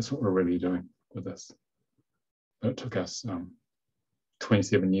 really. That's what we're really doing with this. But it took us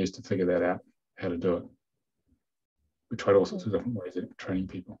 27 years to figure that out, how to do it. We tried all sorts of different ways of training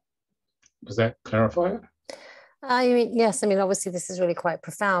people. Does that clarify it? I mean, yes, I mean, obviously this is really quite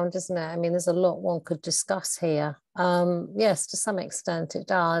profound, isn't it? I mean, there's a lot one could discuss here. Yes, to some extent it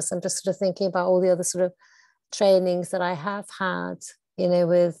does. I'm just sort of thinking about all the other sort of trainings that I have had, you know,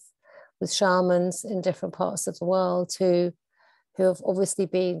 with shamans in different parts of the world who have obviously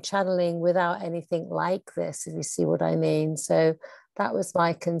been channeling without anything like this, if you see what I mean. So that was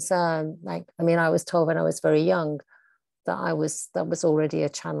my concern. Like, I mean, I was told when I was very young that I was already a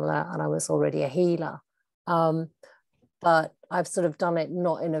channeler and I was already a healer. But I've sort of done it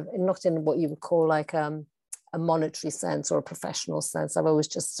not in what you would call like a monetary sense or a professional sense. I've always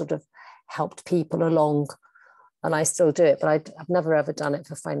just sort of helped people along, and I still do it, but I've never ever done it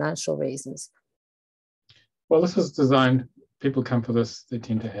for financial reasons. Well, this is designed, people come for this, they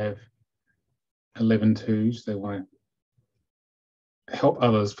tend to have 11-2s. They want to help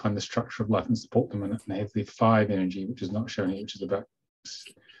others find the structure of life and support them in it, and they have the 5 energy, which is not shown here, which is about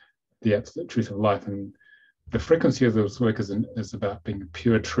the absolute truth of life. And the frequency of this work is about being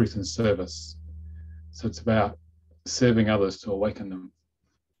pure truth and service. So it's about serving others to awaken them.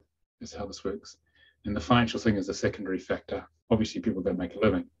 That's how this works. And the financial thing is a secondary factor. Obviously, people don't make a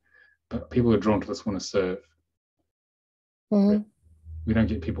living, but people who are drawn to this want to serve. Mm-hmm. We don't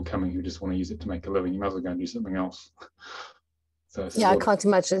get people coming who just want to use it to make a living. You might as well go and do something else. So yeah, I can't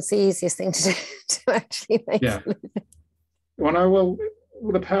imagine it's the easiest thing to do, to actually make a living. Well,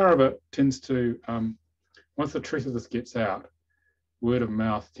 the power of it tends to, once the truth of this gets out, word of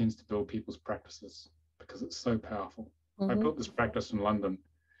mouth tends to build people's practices because it's so powerful. I built this practice in London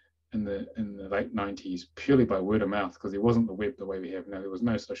in the late 90s purely by word of mouth, because there wasn't the web the way we have now. There was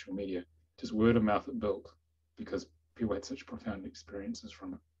no social media, just word of mouth it built because people had such profound experiences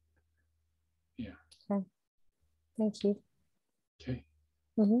from it. Yeah. Okay. Thank you. Okay.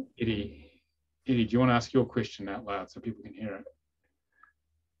 Eddie, do you want to ask your question out loud so people can hear it?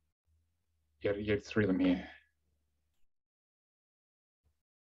 You have 3 of them here.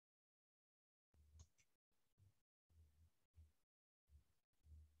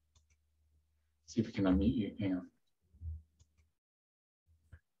 See if we can unmute you. Hang on.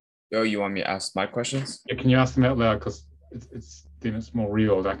 Yo, you want me to ask my questions? Yeah, can you ask them out loud? Because then it's more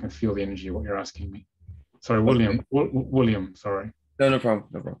real. I can feel the energy of what you're asking me. Sorry, William. Okay. William, sorry. No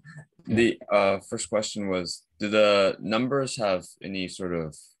problem. Yeah. The first question was, do the numbers have any sort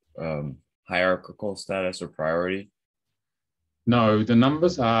of hierarchical status or priority? No, the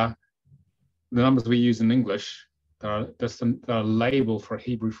numbers we use in English. They're a label for a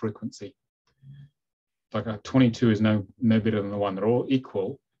Hebrew frequency. Like a 22 is no better than the 1. They're all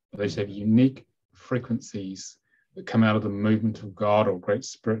equal, but they just have unique frequencies that come out of the movement of God or Great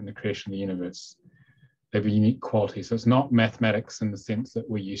Spirit in the creation of the universe. They have a unique quality. So it's not mathematics in the sense that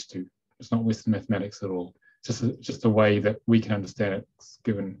we're used to. It's not Western mathematics at all. It's just a way that we can understand it,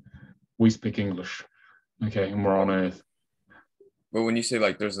 given we speak English, okay, and we're on Earth. But when you say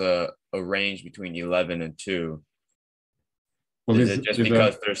like there's a range between 11 and 2, well, is it just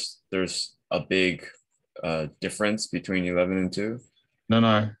because there's a big difference between 11 and 2?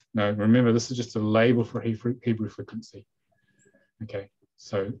 No. Remember, this is just a label for Hebrew frequency. Okay,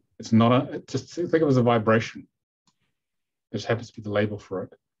 so it's not just think of it as a vibration. It just happens to be the label for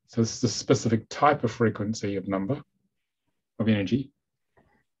it. So this is a specific type of frequency of number, of energy.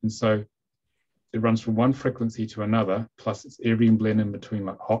 And so it runs from one frequency to another, plus it's every blend in between,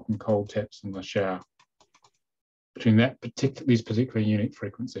 like hot and cold taps in the shower. Between these particular unique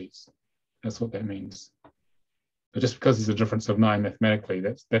frequencies. That's what that means. But just because there's a difference of 9 mathematically,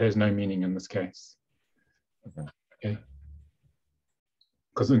 that has no meaning in this case. Okay.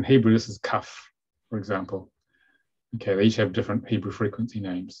 Because in Hebrew, this is kaf, for example. Okay, they each have different Hebrew frequency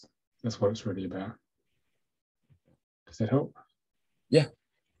names. That's what it's really about. Does that help? Yeah.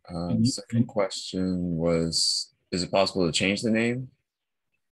 Second question was, is it possible to change the name?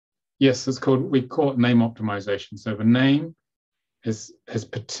 Yes, we call it name optimization. So the name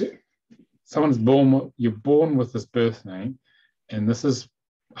you're born with this birth name, and this is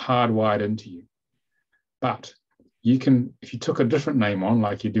hardwired into you. But you can, if you took a different name on,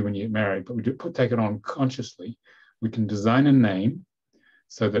 like you do when you get married, but take it on consciously, we can design a name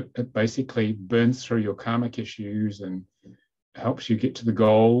so that it basically burns through your karmic issues and helps you get to the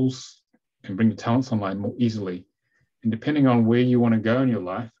goals and bring the talents online more easily. And depending on where you want to go in your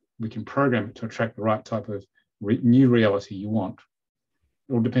life, we can program it to attract the right type of new reality you want.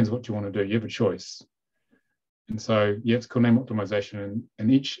 It all depends what you want to do. You have a choice. And so, yeah, it's called name optimization.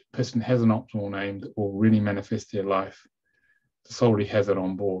 And each person has an optimal name that will really manifest their life. The soul already has it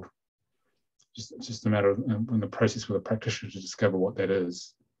on board. It's just a matter of in the process for the practitioner to discover what that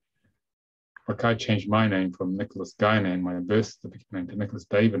is. Like I changed my name from Nicolas Ngan, my birth certificate name, to Nicolas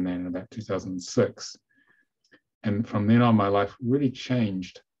David Ngan in about 2006. And from then on, my life really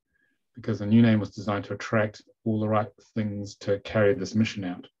changed because the new name was designed to attract all the right things to carry this mission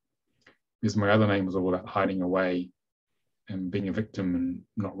out. Because my other name was all about hiding away and being a victim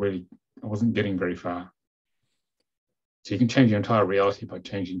and I wasn't getting very far. So you can change your entire reality by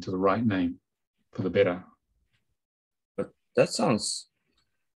changing to the right name for the better. But that sounds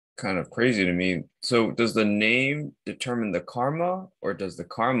kind of crazy to me. So does the name determine the karma, or does the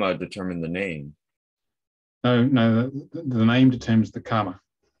karma determine the name? No, the name determines the karma.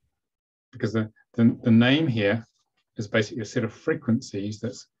 Because the name here is basically a set of frequencies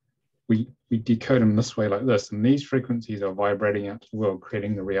we decode them this way like this, and these frequencies are vibrating out to the world,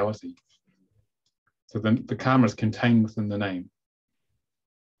 creating the reality. So the karma is contained within the name.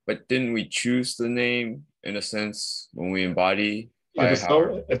 But didn't we choose the name in a sense when we embody? At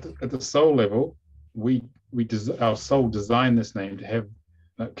the soul level, our soul designed this name to have.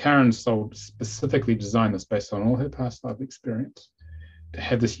 Karen's soul specifically designed this based on all her past life experience to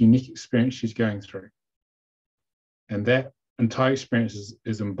have this unique experience she's going through. And that entire experience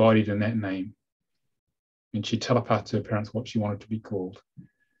is embodied in that name. And she telepathed to her parents what she wanted to be called.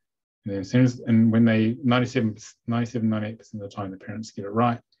 And then when 98% of the time, the parents get it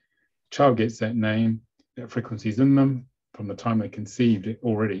right, the child gets that name, that frequency's in them from the time they conceived it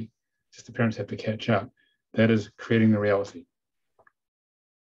already, just the parents have to catch up. That is creating the reality.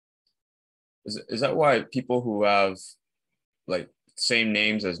 Is that why people who have like same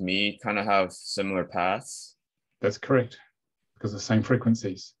names as me kind of have similar paths? That's correct, because of the same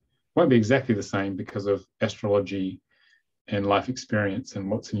frequencies. Won't be exactly the same because of astrology and life experience and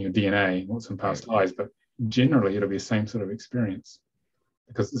what's in your DNA, what's in past lives, but generally it'll be the same sort of experience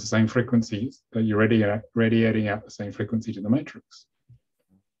because it's the same frequencies that you're radiating out the same frequency to the matrix.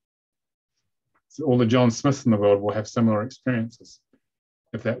 So all the John Smiths in the world will have similar experiences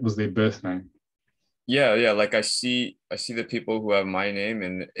if that was their birth name. Yeah. Like I see the people who have my name,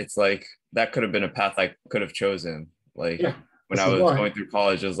 and it's like that could have been a path I could have chosen. Like when I was going through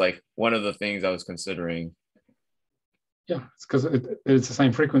college, it was like one of the things I was considering. Yeah, it's because it's the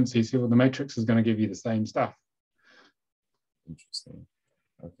same frequency. So the matrix is going to give you the same stuff. Interesting.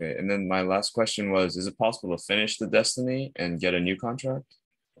 Okay, and then my last question was: is it possible to finish the destiny and get a new contract?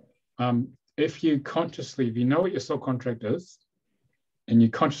 If you know what your soul contract is, and you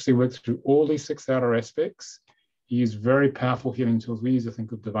consciously work through all these 6 outer aspects, you use very powerful healing tools. We use a thing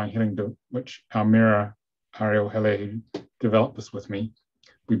called divine healing, which our mirror, Ariel Heller, who developed this with me,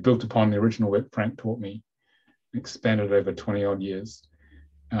 we built upon the original work Frank taught me, expanded over 20 odd years.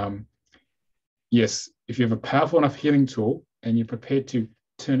 Yes, if you have a powerful enough healing tool and you're prepared to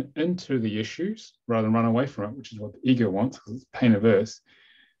turn into the issues rather than run away from it, which is what the ego wants because it's pain averse,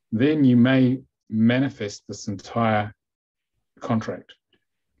 then you may manifest this entire contract.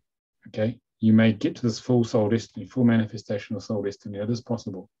 Okay, you may get to this full soul destiny, full manifestation of soul destiny. It is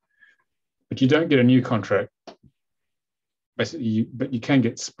possible, but you don't get a new contract. Basically, but you can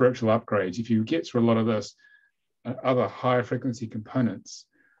get spiritual upgrades if you get through a lot of this. Other higher frequency components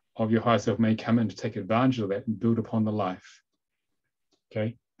of your higher self may come in to take advantage of that and build upon the life.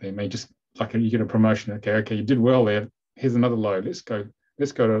 Okay, they may just, like you get a promotion. Okay, you did well there. Here's another low. Let's go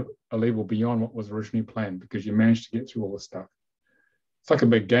to a level beyond what was originally planned because you managed to get through all this stuff. It's like a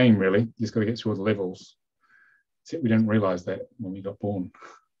big game, really. You just got to get through all the levels. Except we didn't realize that when we got born.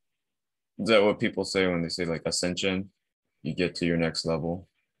 Is that what people say when they say like ascension? You get to your next level.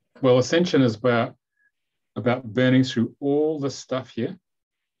 Well, ascension is about burning through all the stuff here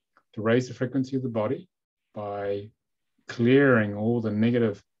to raise the frequency of the body by clearing all the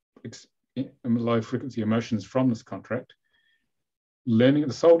negative low frequency emotions from this contract. Learning,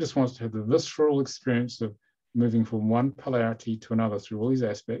 the soul just wants to have the visceral experience of moving from one polarity to another through all these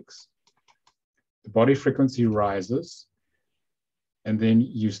aspects. The body frequency rises, and then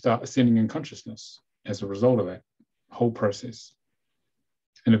you start ascending in consciousness as a result of that whole process.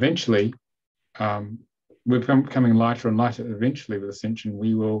 And eventually, we're becoming lighter and lighter. Eventually, with ascension,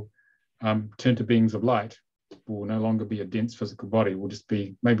 we will turn to beings of light. We will no longer be a dense physical body. We'll just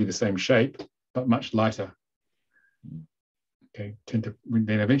be maybe the same shape, but much lighter. Okay, then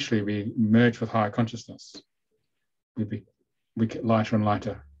eventually we merge with higher consciousness. We get lighter and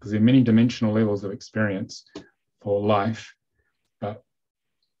lighter because there are many dimensional levels of experience for life, but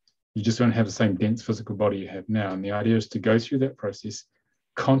you just don't have the same dense physical body you have now. And the idea is to go through that process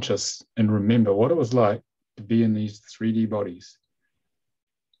conscious and remember what it was like to be in these 3D bodies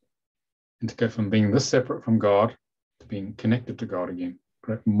and to go from being this separate from God to being connected to God again,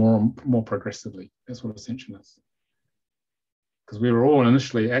 more progressively. That's what ascension is. Because we were all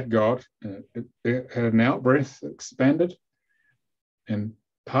initially at God, and it had an out-breath, expanded, and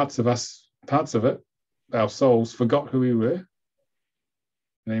parts of it, our souls forgot who we were.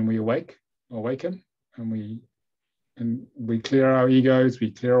 And then we awaken, and we clear our egos,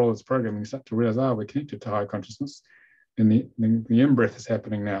 we clear all this programming, start to realize, we're connected to higher consciousness. And the in-breath is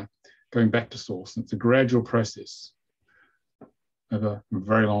happening now, going back to source. And it's a gradual process over a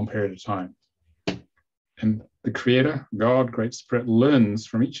very long period of time. And the Creator, God, Great Spirit, learns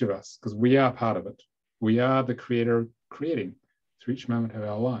from each of us because we are part of it. We are the Creator creating through each moment of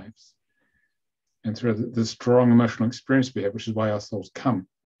our lives. And through the strong emotional experience we have, which is why our souls come.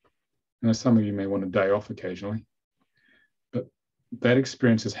 I know some of you may want a day off occasionally, but that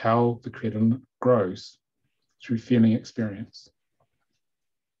experience is how the Creator grows, through feeling experience.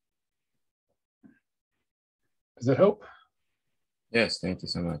 Does that help? Yes, thank you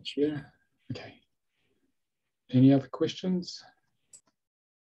so much. Yeah. Okay. Any other questions?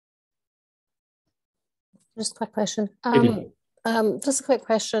 Just a quick question. Eddie. Just a quick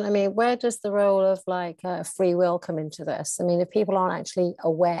question. I mean, where does the role of free will come into this? I mean, if people aren't actually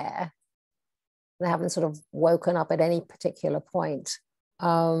aware, they haven't sort of woken up at any particular point,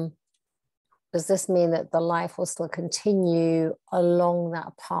 does this mean that the life will still continue along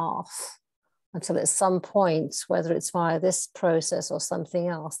that path until at some point, whether it's via this process or something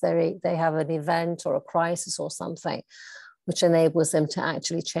else, they have an event or a crisis or something which enables them to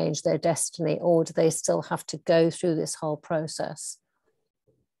actually change their destiny, or do they still have to go through this whole process?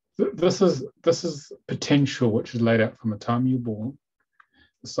 This is potential which is laid out from the time you're born.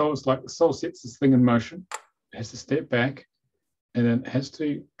 The soul sets this thing in motion. It has to step back, and then it has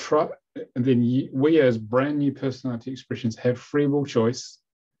to try. And then we, as brand new personality expressions, have free will choice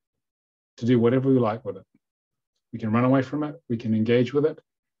to do whatever we like with it. We can run away from it. We can engage with it.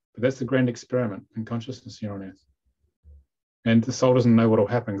 But that's the grand experiment in consciousness here on Earth. And the soul doesn't know what will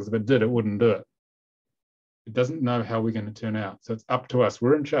happen, because if it did, it wouldn't do it. It doesn't know how we're going to turn out. So it's up to us.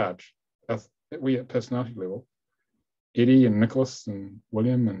 We're in charge. We at personality level, Eddie and Nicolas and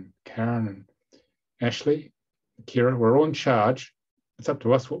William and Karen and Ashley, Kira, we're all in charge. It's up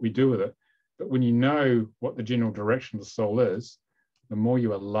to us what we do with it. But when you know what the general direction of the soul is, the more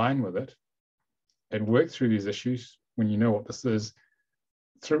you align with it and work through these issues, when you know what this is,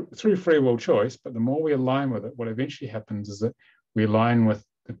 through free will choice, but the more we align with it, what eventually happens is that we align with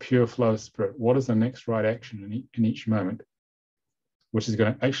the pure flow of spirit. What is the next right action in each moment, which is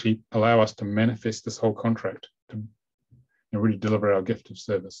going to actually allow us to manifest this whole contract to really deliver our gift of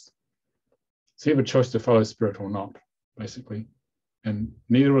service. So you have a choice to follow spirit or not, basically. And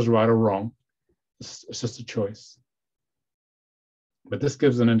neither is right or wrong. It's just a choice. But this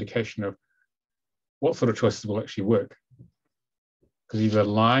gives an indication of what sort of choices will actually work. Because if you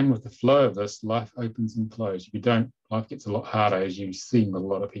align with the flow of this, life opens and flows. If you don't, life gets a lot harder, as you've seen with a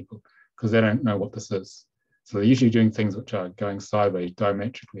lot of people, because they don't know what this is. So they're usually doing things which are going sideways,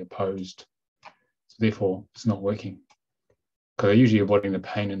 diametrically opposed. So therefore, it's not working. Because they're usually avoiding the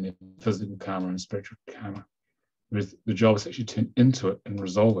pain in their physical karma and spiritual karma. Whereas the job is actually to turn into it and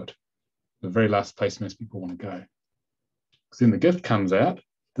resolve it. The very last place most people want to go. Because then the gift comes out,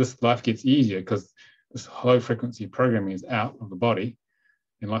 this life gets easier because this low frequency programming is out of the body,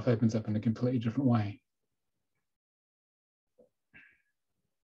 and life opens up in a completely different way.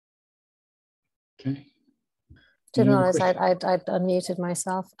 Okay. Didn't You have a realize question? I'd unmuted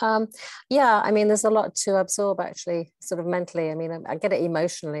myself. Yeah, I mean, there's a lot to absorb actually, sort of mentally. I mean, I get it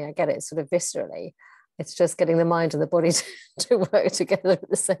emotionally, I get it sort of viscerally. It's just getting the mind and the body to work together at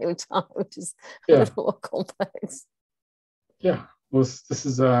the same time, which is a Yeah, little more complex. yeah. Well, this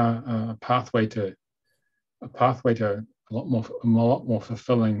is a pathway to a lot more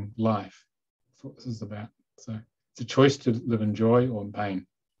fulfilling life. That's what this is about. So it's a choice to live in joy or in pain,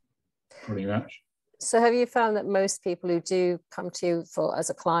 pretty much. So have you found that most people who do come to you for as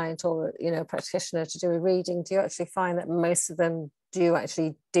a client or, you know, practitioner to do a reading, do you actually find that most of them do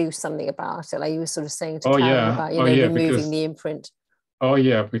actually do something about it? Like you were sort of saying to Oh Karen yeah, about, you oh know, yeah, removing the imprint.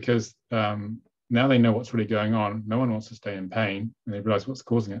 because now they know what's really going on. No one wants to stay in pain, and they realize what's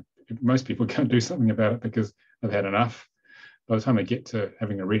causing it. Most people can't do something about it because they've had enough. By the time they get to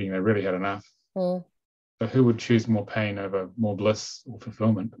having a reading, they really had enough. Mm. So who would choose more pain over more bliss or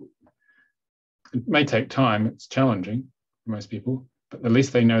fulfillment? It may take time. It's challenging for most people, but at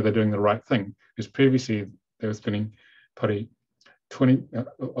least they know they're doing the right thing. Because previously they were spending probably 20.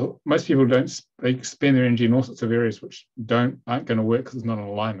 Most people don't. They spend their energy in all sorts of areas which aren't going to work because it's not in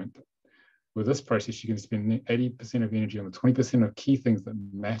alignment. With this process, you can spend 80% of the energy on the 20% of key things that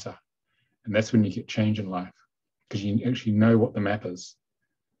matter, and that's when you get change in life because you actually know what the map is.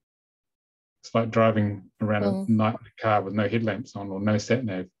 It's like driving around at night in a car with no headlamps on or no sat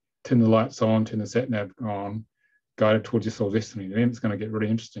nav. Turn the lights on, turn the sat nav on, guide it towards your soul destiny. Then it's going to get really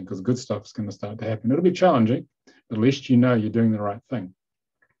interesting because good stuff is going to start to happen. It'll be challenging, but at least you know you're doing the right thing.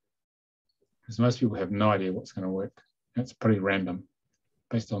 Because most people have no idea what's going to work. That's pretty random,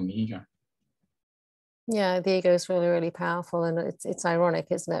 based on the ego. Yeah, the ego is really, really powerful, and it's ironic,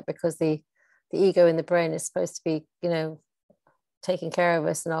 isn't it? Because the ego in the brain is supposed to be, you know, taking care of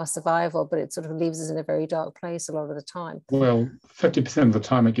us and our survival, but it sort of leaves us in a very dark place a lot of the time. Well, 50% of the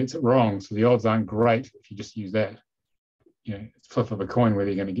time it gets it wrong, so the odds aren't great if you just use that. You know, it's flip of a coin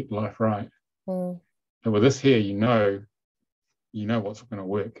whether you're going to get life right. But with this here, you know what's going to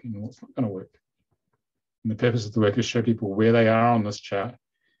work and what's not going to work. And the purpose of the work is show people where they are on this chart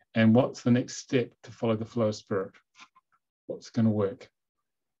and what's the next step to follow the flow of spirit. What's going to work.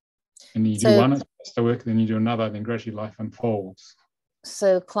 And you do one, it starts to work, then you do another, then gradually life unfolds.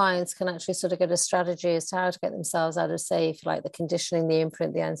 So clients can actually sort of get a strategy as to how to get themselves out of, say, if like the conditioning, the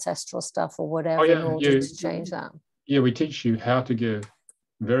imprint, the ancestral stuff or whatever, in order to change that. Yeah, we teach you how to give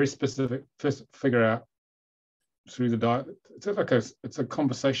very specific, first figure out through the diet. It's a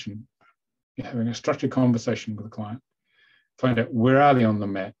conversation. You're having a structured conversation with a client. Find out where are they on the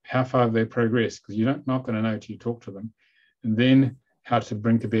map, how far have they progressed, because you're not going to know till you talk to them. And then how to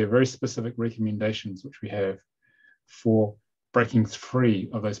bring to bear very specific recommendations, which we have for breaking free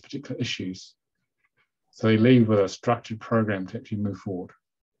of those particular issues. So they leave with a structured program to actually move forward,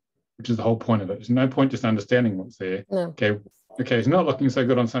 which is the whole point of it. There's no point just understanding what's there. No. Okay, it's not looking so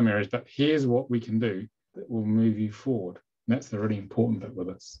good on some areas, but here's what we can do that will move you forward. And that's the really important bit with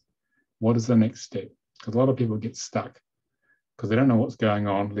this. What is the next step? Because a lot of people get stuck because they don't know what's going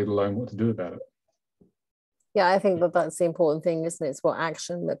on, let alone what to do about it. Yeah, I think that's the important thing, isn't it? It's what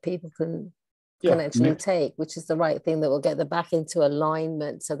action that people can actually take, which is the right thing that will get them back into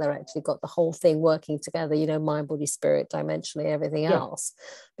alignment, so they're actually got the whole thing working together, you know, mind, body, spirit, dimensionally, everything else.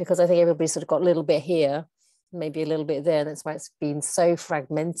 Because I think everybody's sort of got a little bit here, maybe a little bit there. That's why it's been so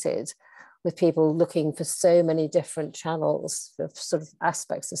fragmented, with people looking for so many different channels of sort of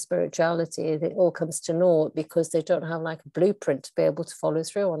aspects of spirituality. It all comes to naught because they don't have like a blueprint to be able to follow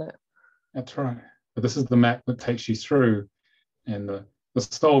through on it. That's right. But this is the map that takes you through, and the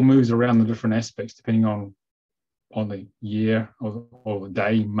soul moves around the different aspects depending on the year or the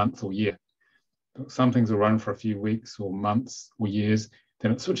day, month or year. Some things will run for a few weeks or months or years,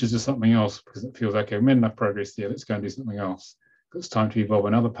 then it switches to something else because it feels like, okay, we made enough progress there, let's go and do something else. It's time to evolve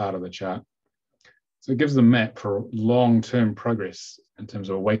another part of the chart. So it gives the map for long-term progress in terms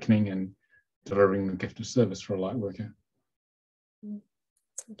of awakening and delivering the gift of service for a light worker.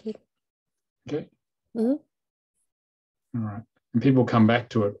 Thank you. Okay. All right. And people come back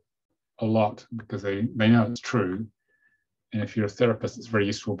to it a lot because they know it's true. And if you're a therapist, it's very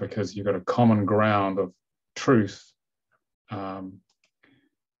useful because you've got a common ground of truth.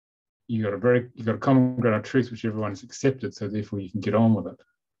 You've got a common ground of truth which everyone's accepted, so therefore you can get on with it.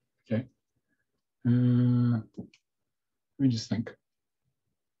 Okay. Let me just think.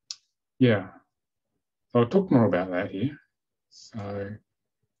 Yeah. So I'll talk more about that here. So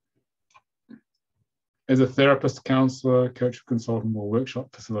as a therapist, counselor, coach, consultant, or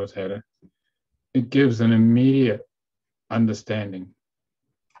workshop facilitator, it gives an immediate understanding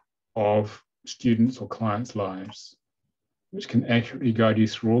of students' or clients' lives. which can accurately guide you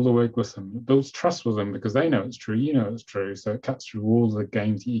through all the work with them. It builds trust with them because they know it's true, you know it's true, so it cuts through all the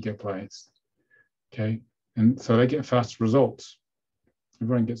games the ego plays. Okay, and so they get faster results.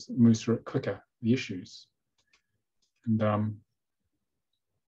 Everyone moves through it quicker, the issues. And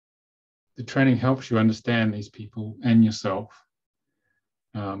the training helps you understand these people and yourself.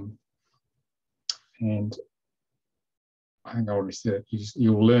 And I think I already said it,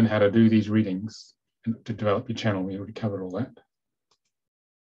 you'll learn how to do these readings and to develop your channel. We already covered all that.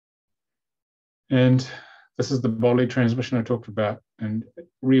 And this is the bodily transmission I talked about, and it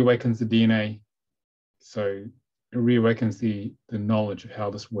reawakens the DNA. So it reawakens the knowledge of how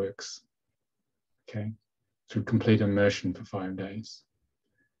this works, okay, through complete immersion for 5 days.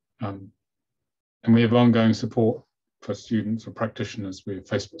 And we have ongoing support for students or practitioners. We have a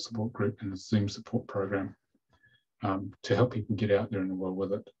Facebook support group and a Zoom support program to help people get out there in the world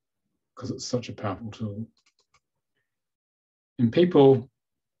with it, because it's such a powerful tool. And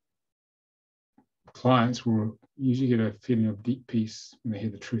clients will usually get a feeling of deep peace when they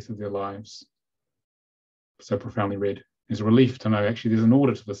hear the truth of their lives. So profoundly read. There's a relief to know actually there's an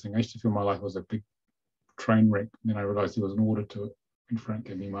order to this thing. I used to feel my life was a big train wreck. Then I realized there was an order to it when Frank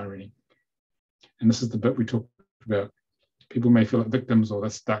gave me my reading. And this is the bit we talked about. People may feel like victims or they're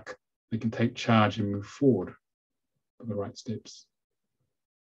stuck. They can take charge and move forward with the right steps.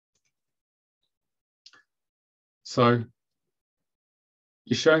 So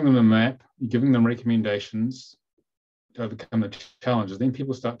you're showing them a map, you're giving them recommendations to overcome the challenges. Then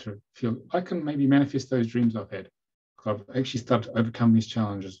people start to feel, I can maybe manifest those dreams I've had. I've actually started to overcome these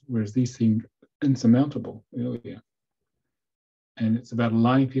challenges, whereas these seemed insurmountable earlier. And it's about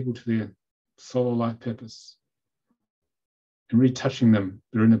aligning people to their soul life purpose and really touching them,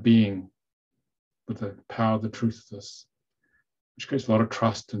 their inner being, with the power of the truth of this, which creates a lot of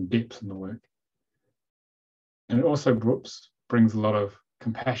trust and depth in the work. And it also brings a lot of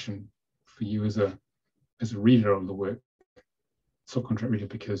compassion for you as a reader of the work, soul contract reader,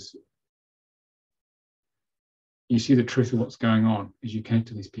 because you see the truth of what's going on as you connect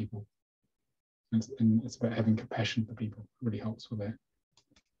to these people. And it's about having compassion for people. It really helps with that.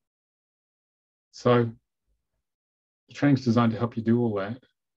 So the training's designed to help you do all that.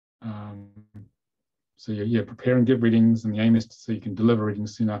 So you prepare and give readings, and the aim is so you can deliver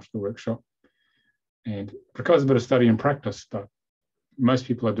readings soon after the workshop. And it requires a bit of study and practice, but most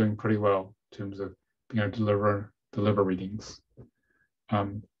people are doing pretty well in terms of being able to deliver readings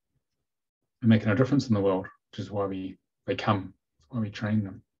and making a difference in the world, which is why they come, why we train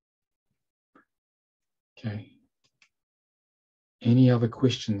them. Okay. Any other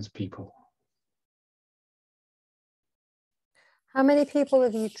questions, people? How many people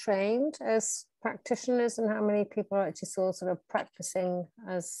have you trained as practitioners, and how many people are actually sort of practicing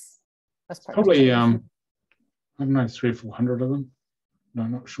as practitioners? Probably, I don't know, 300 or 400 of them. No,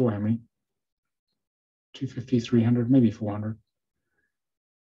 I'm not sure how many. 250, 300, maybe 400.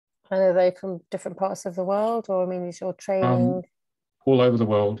 And are they from different parts of the world, or I mean, is your training all over the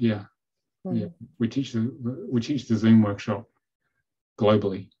world? Yeah, yeah. We teach the Zoom workshop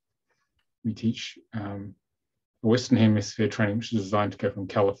globally. We teach a Western Hemisphere training, which is designed to go from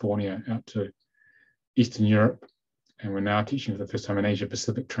California out to Eastern Europe, and we're now teaching for the first time an Asia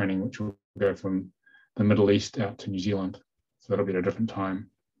Pacific training, which will go from the Middle East out to New Zealand. So that'll be at a different time.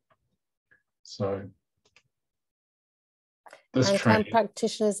 So this and training, can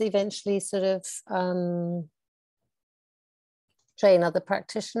practitioners eventually sort of train other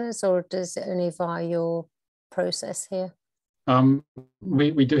practitioners, or does it only via your process here?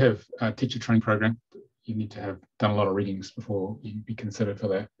 we do have a teacher training program. You need to have done a lot of readings before you can be considered for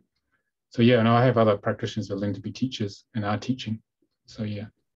that. So yeah, and I have other practitioners that learn to be teachers and are teaching. So yeah.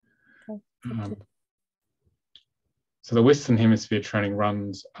 Okay. So the Western Hemisphere training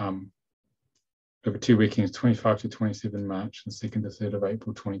runs over 2 weekends, 25 to 27 March and 2nd to 3rd of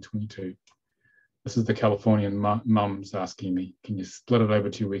April 2022. This is the Californian mums asking me, can you split it over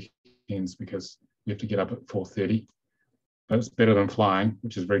 2 weekends, because we have to get up at 4:30. But it's better than flying,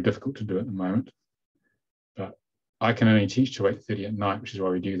 which is very difficult to do at the moment. But I can only teach to 8:30 at night, which is why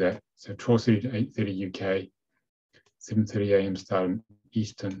we do that. So 12:30 to 8:30 UK, 7:30 AM start in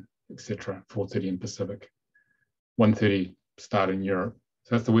Eastern, etc., 4:30 in Pacific, 1:30 start in Europe.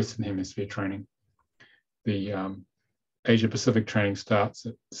 So that's the Western Hemisphere training. The Asia Pacific training starts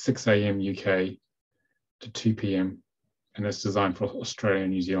at 6 AM UK to 2 PM, and it's designed for Australia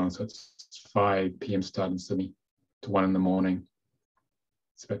and New Zealand. So it's 5 PM start in Sydney to 1 in the morning.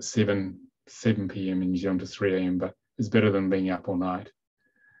 It's about 7 PM in New Zealand to 3 AM, but it's better than being up all night.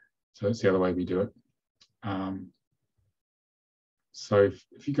 So that's the other way we do it. So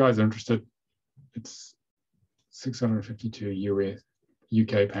if you guys are interested, it's 652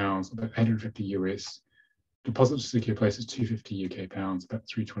 UK pounds, about 850 US. Deposit to secure place is 250 UK pounds, about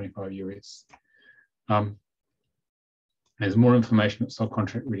 325 US. There's more information at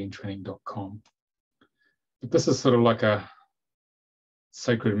soulcontractreadingtraining.com. But this is sort of like a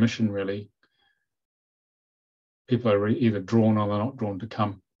sacred mission, really. People are either drawn or they're not drawn to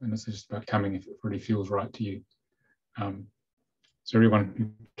come, and it's just about coming if it really feels right to you. So everyone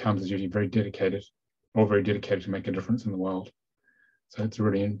who comes is usually very dedicated, or very dedicated to make a difference in the world. So it's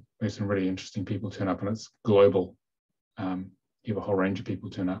there's some really interesting people turn up, and it's global. You have a whole range of people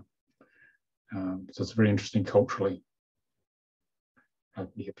turn up. So it's very interesting culturally.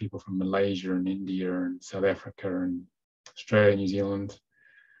 You have people from Malaysia and India and South Africa and Australia, New Zealand,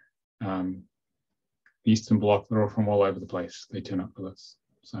 the Eastern Bloc. They're all from all over the place. They turn up for this.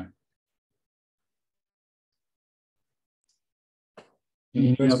 So,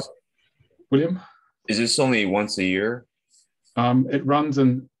 any other? William? Is this only once a year? It runs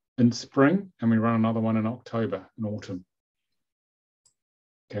in spring, and we run another one in October and autumn.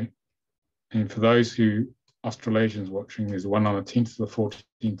 Okay. And for those Australasians watching, there's one on the 10th to the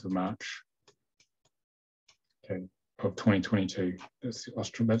 14th of March, okay, of 2022. That's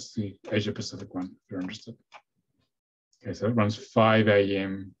the Asia Pacific one, if you're interested. Okay, so it runs 5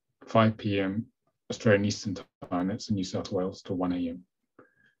 p.m. Australian Eastern Time. That's in New South Wales till 1 a.m.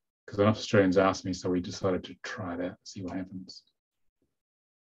 Because enough Australians asked me, so we decided to try that, see what happens.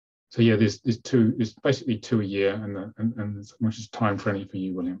 So yeah, there's basically 2 a year, and which is time friendly for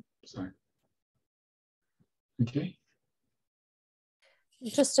you, William. So. Okay.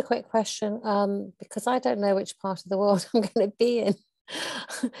 Just a quick question, because I don't know which part of the world I'm going to be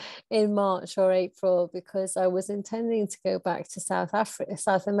in March or April, because I was intending to go back to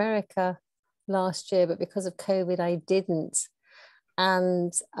South America last year, but because of COVID, I didn't.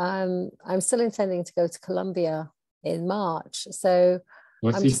 And I'm still intending to go to Colombia in March. So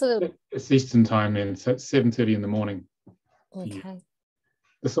it's Eastern time then, so it's 7:30 in the morning. Okay.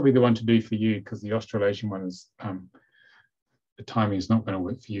 This will be the one to do for you, because the Australasian one is the timing is not going to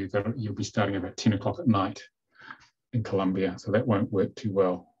work for you. You'll be starting about 10 o'clock at night in Colombia, so that won't work too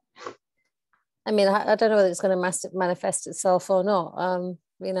well. I mean, I don't know whether it's going to manifest itself or not.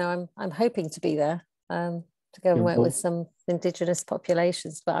 I'm hoping to be there to go and work with some Indigenous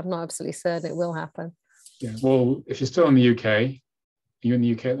populations, but I'm not absolutely certain it will happen. Yeah. Well, if you're still in the UK, are you in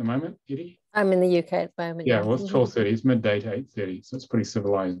the UK at the moment, Eddie? I'm in the UK at the moment. Yeah, well, it's 12:30. It's midday to 8:30, so it's pretty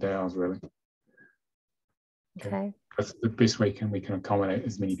civilized hours, really. Okay. That's the best we can accommodate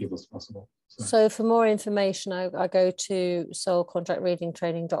as many people as possible. So for more information, I go to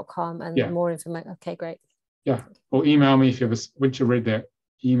soulcontractreadingtraining.com and more information. Okay, great. Yeah, or email me if you have once you read that.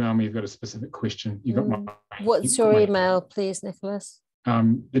 Email me if you've got a specific question. You got my. What's your email, please, Nicolas?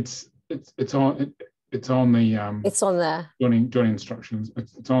 It's on. It's on the. It's on there. Joining instructions.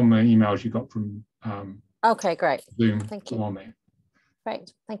 It's on the emails you got from. Okay, great. Zoom. Thank you. On there.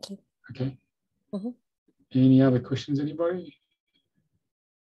 Great. Thank you. Okay. Any other questions, anybody?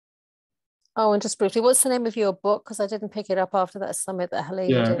 Oh, and just briefly, what's the name of your book? Because I didn't pick it up after that summit that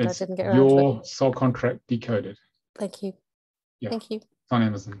Helena did. I didn't get around to it. Your Soul Contract Decoded. Thank you. Yeah. Thank you. It's on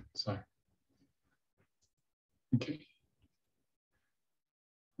Amazon. So. Okay.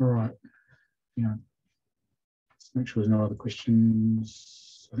 All right. Yeah. Let's make sure there's no other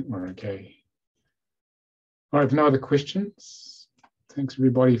questions. I think we're okay. All right, if no other questions, thanks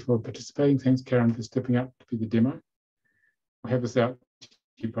everybody for participating. Thanks, Karen, for stepping up to be the demo. We'll have this out to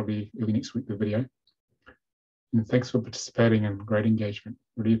you probably early next week, the video. And thanks for participating and great engagement.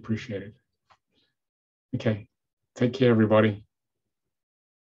 Really appreciate it. Okay, take care, everybody.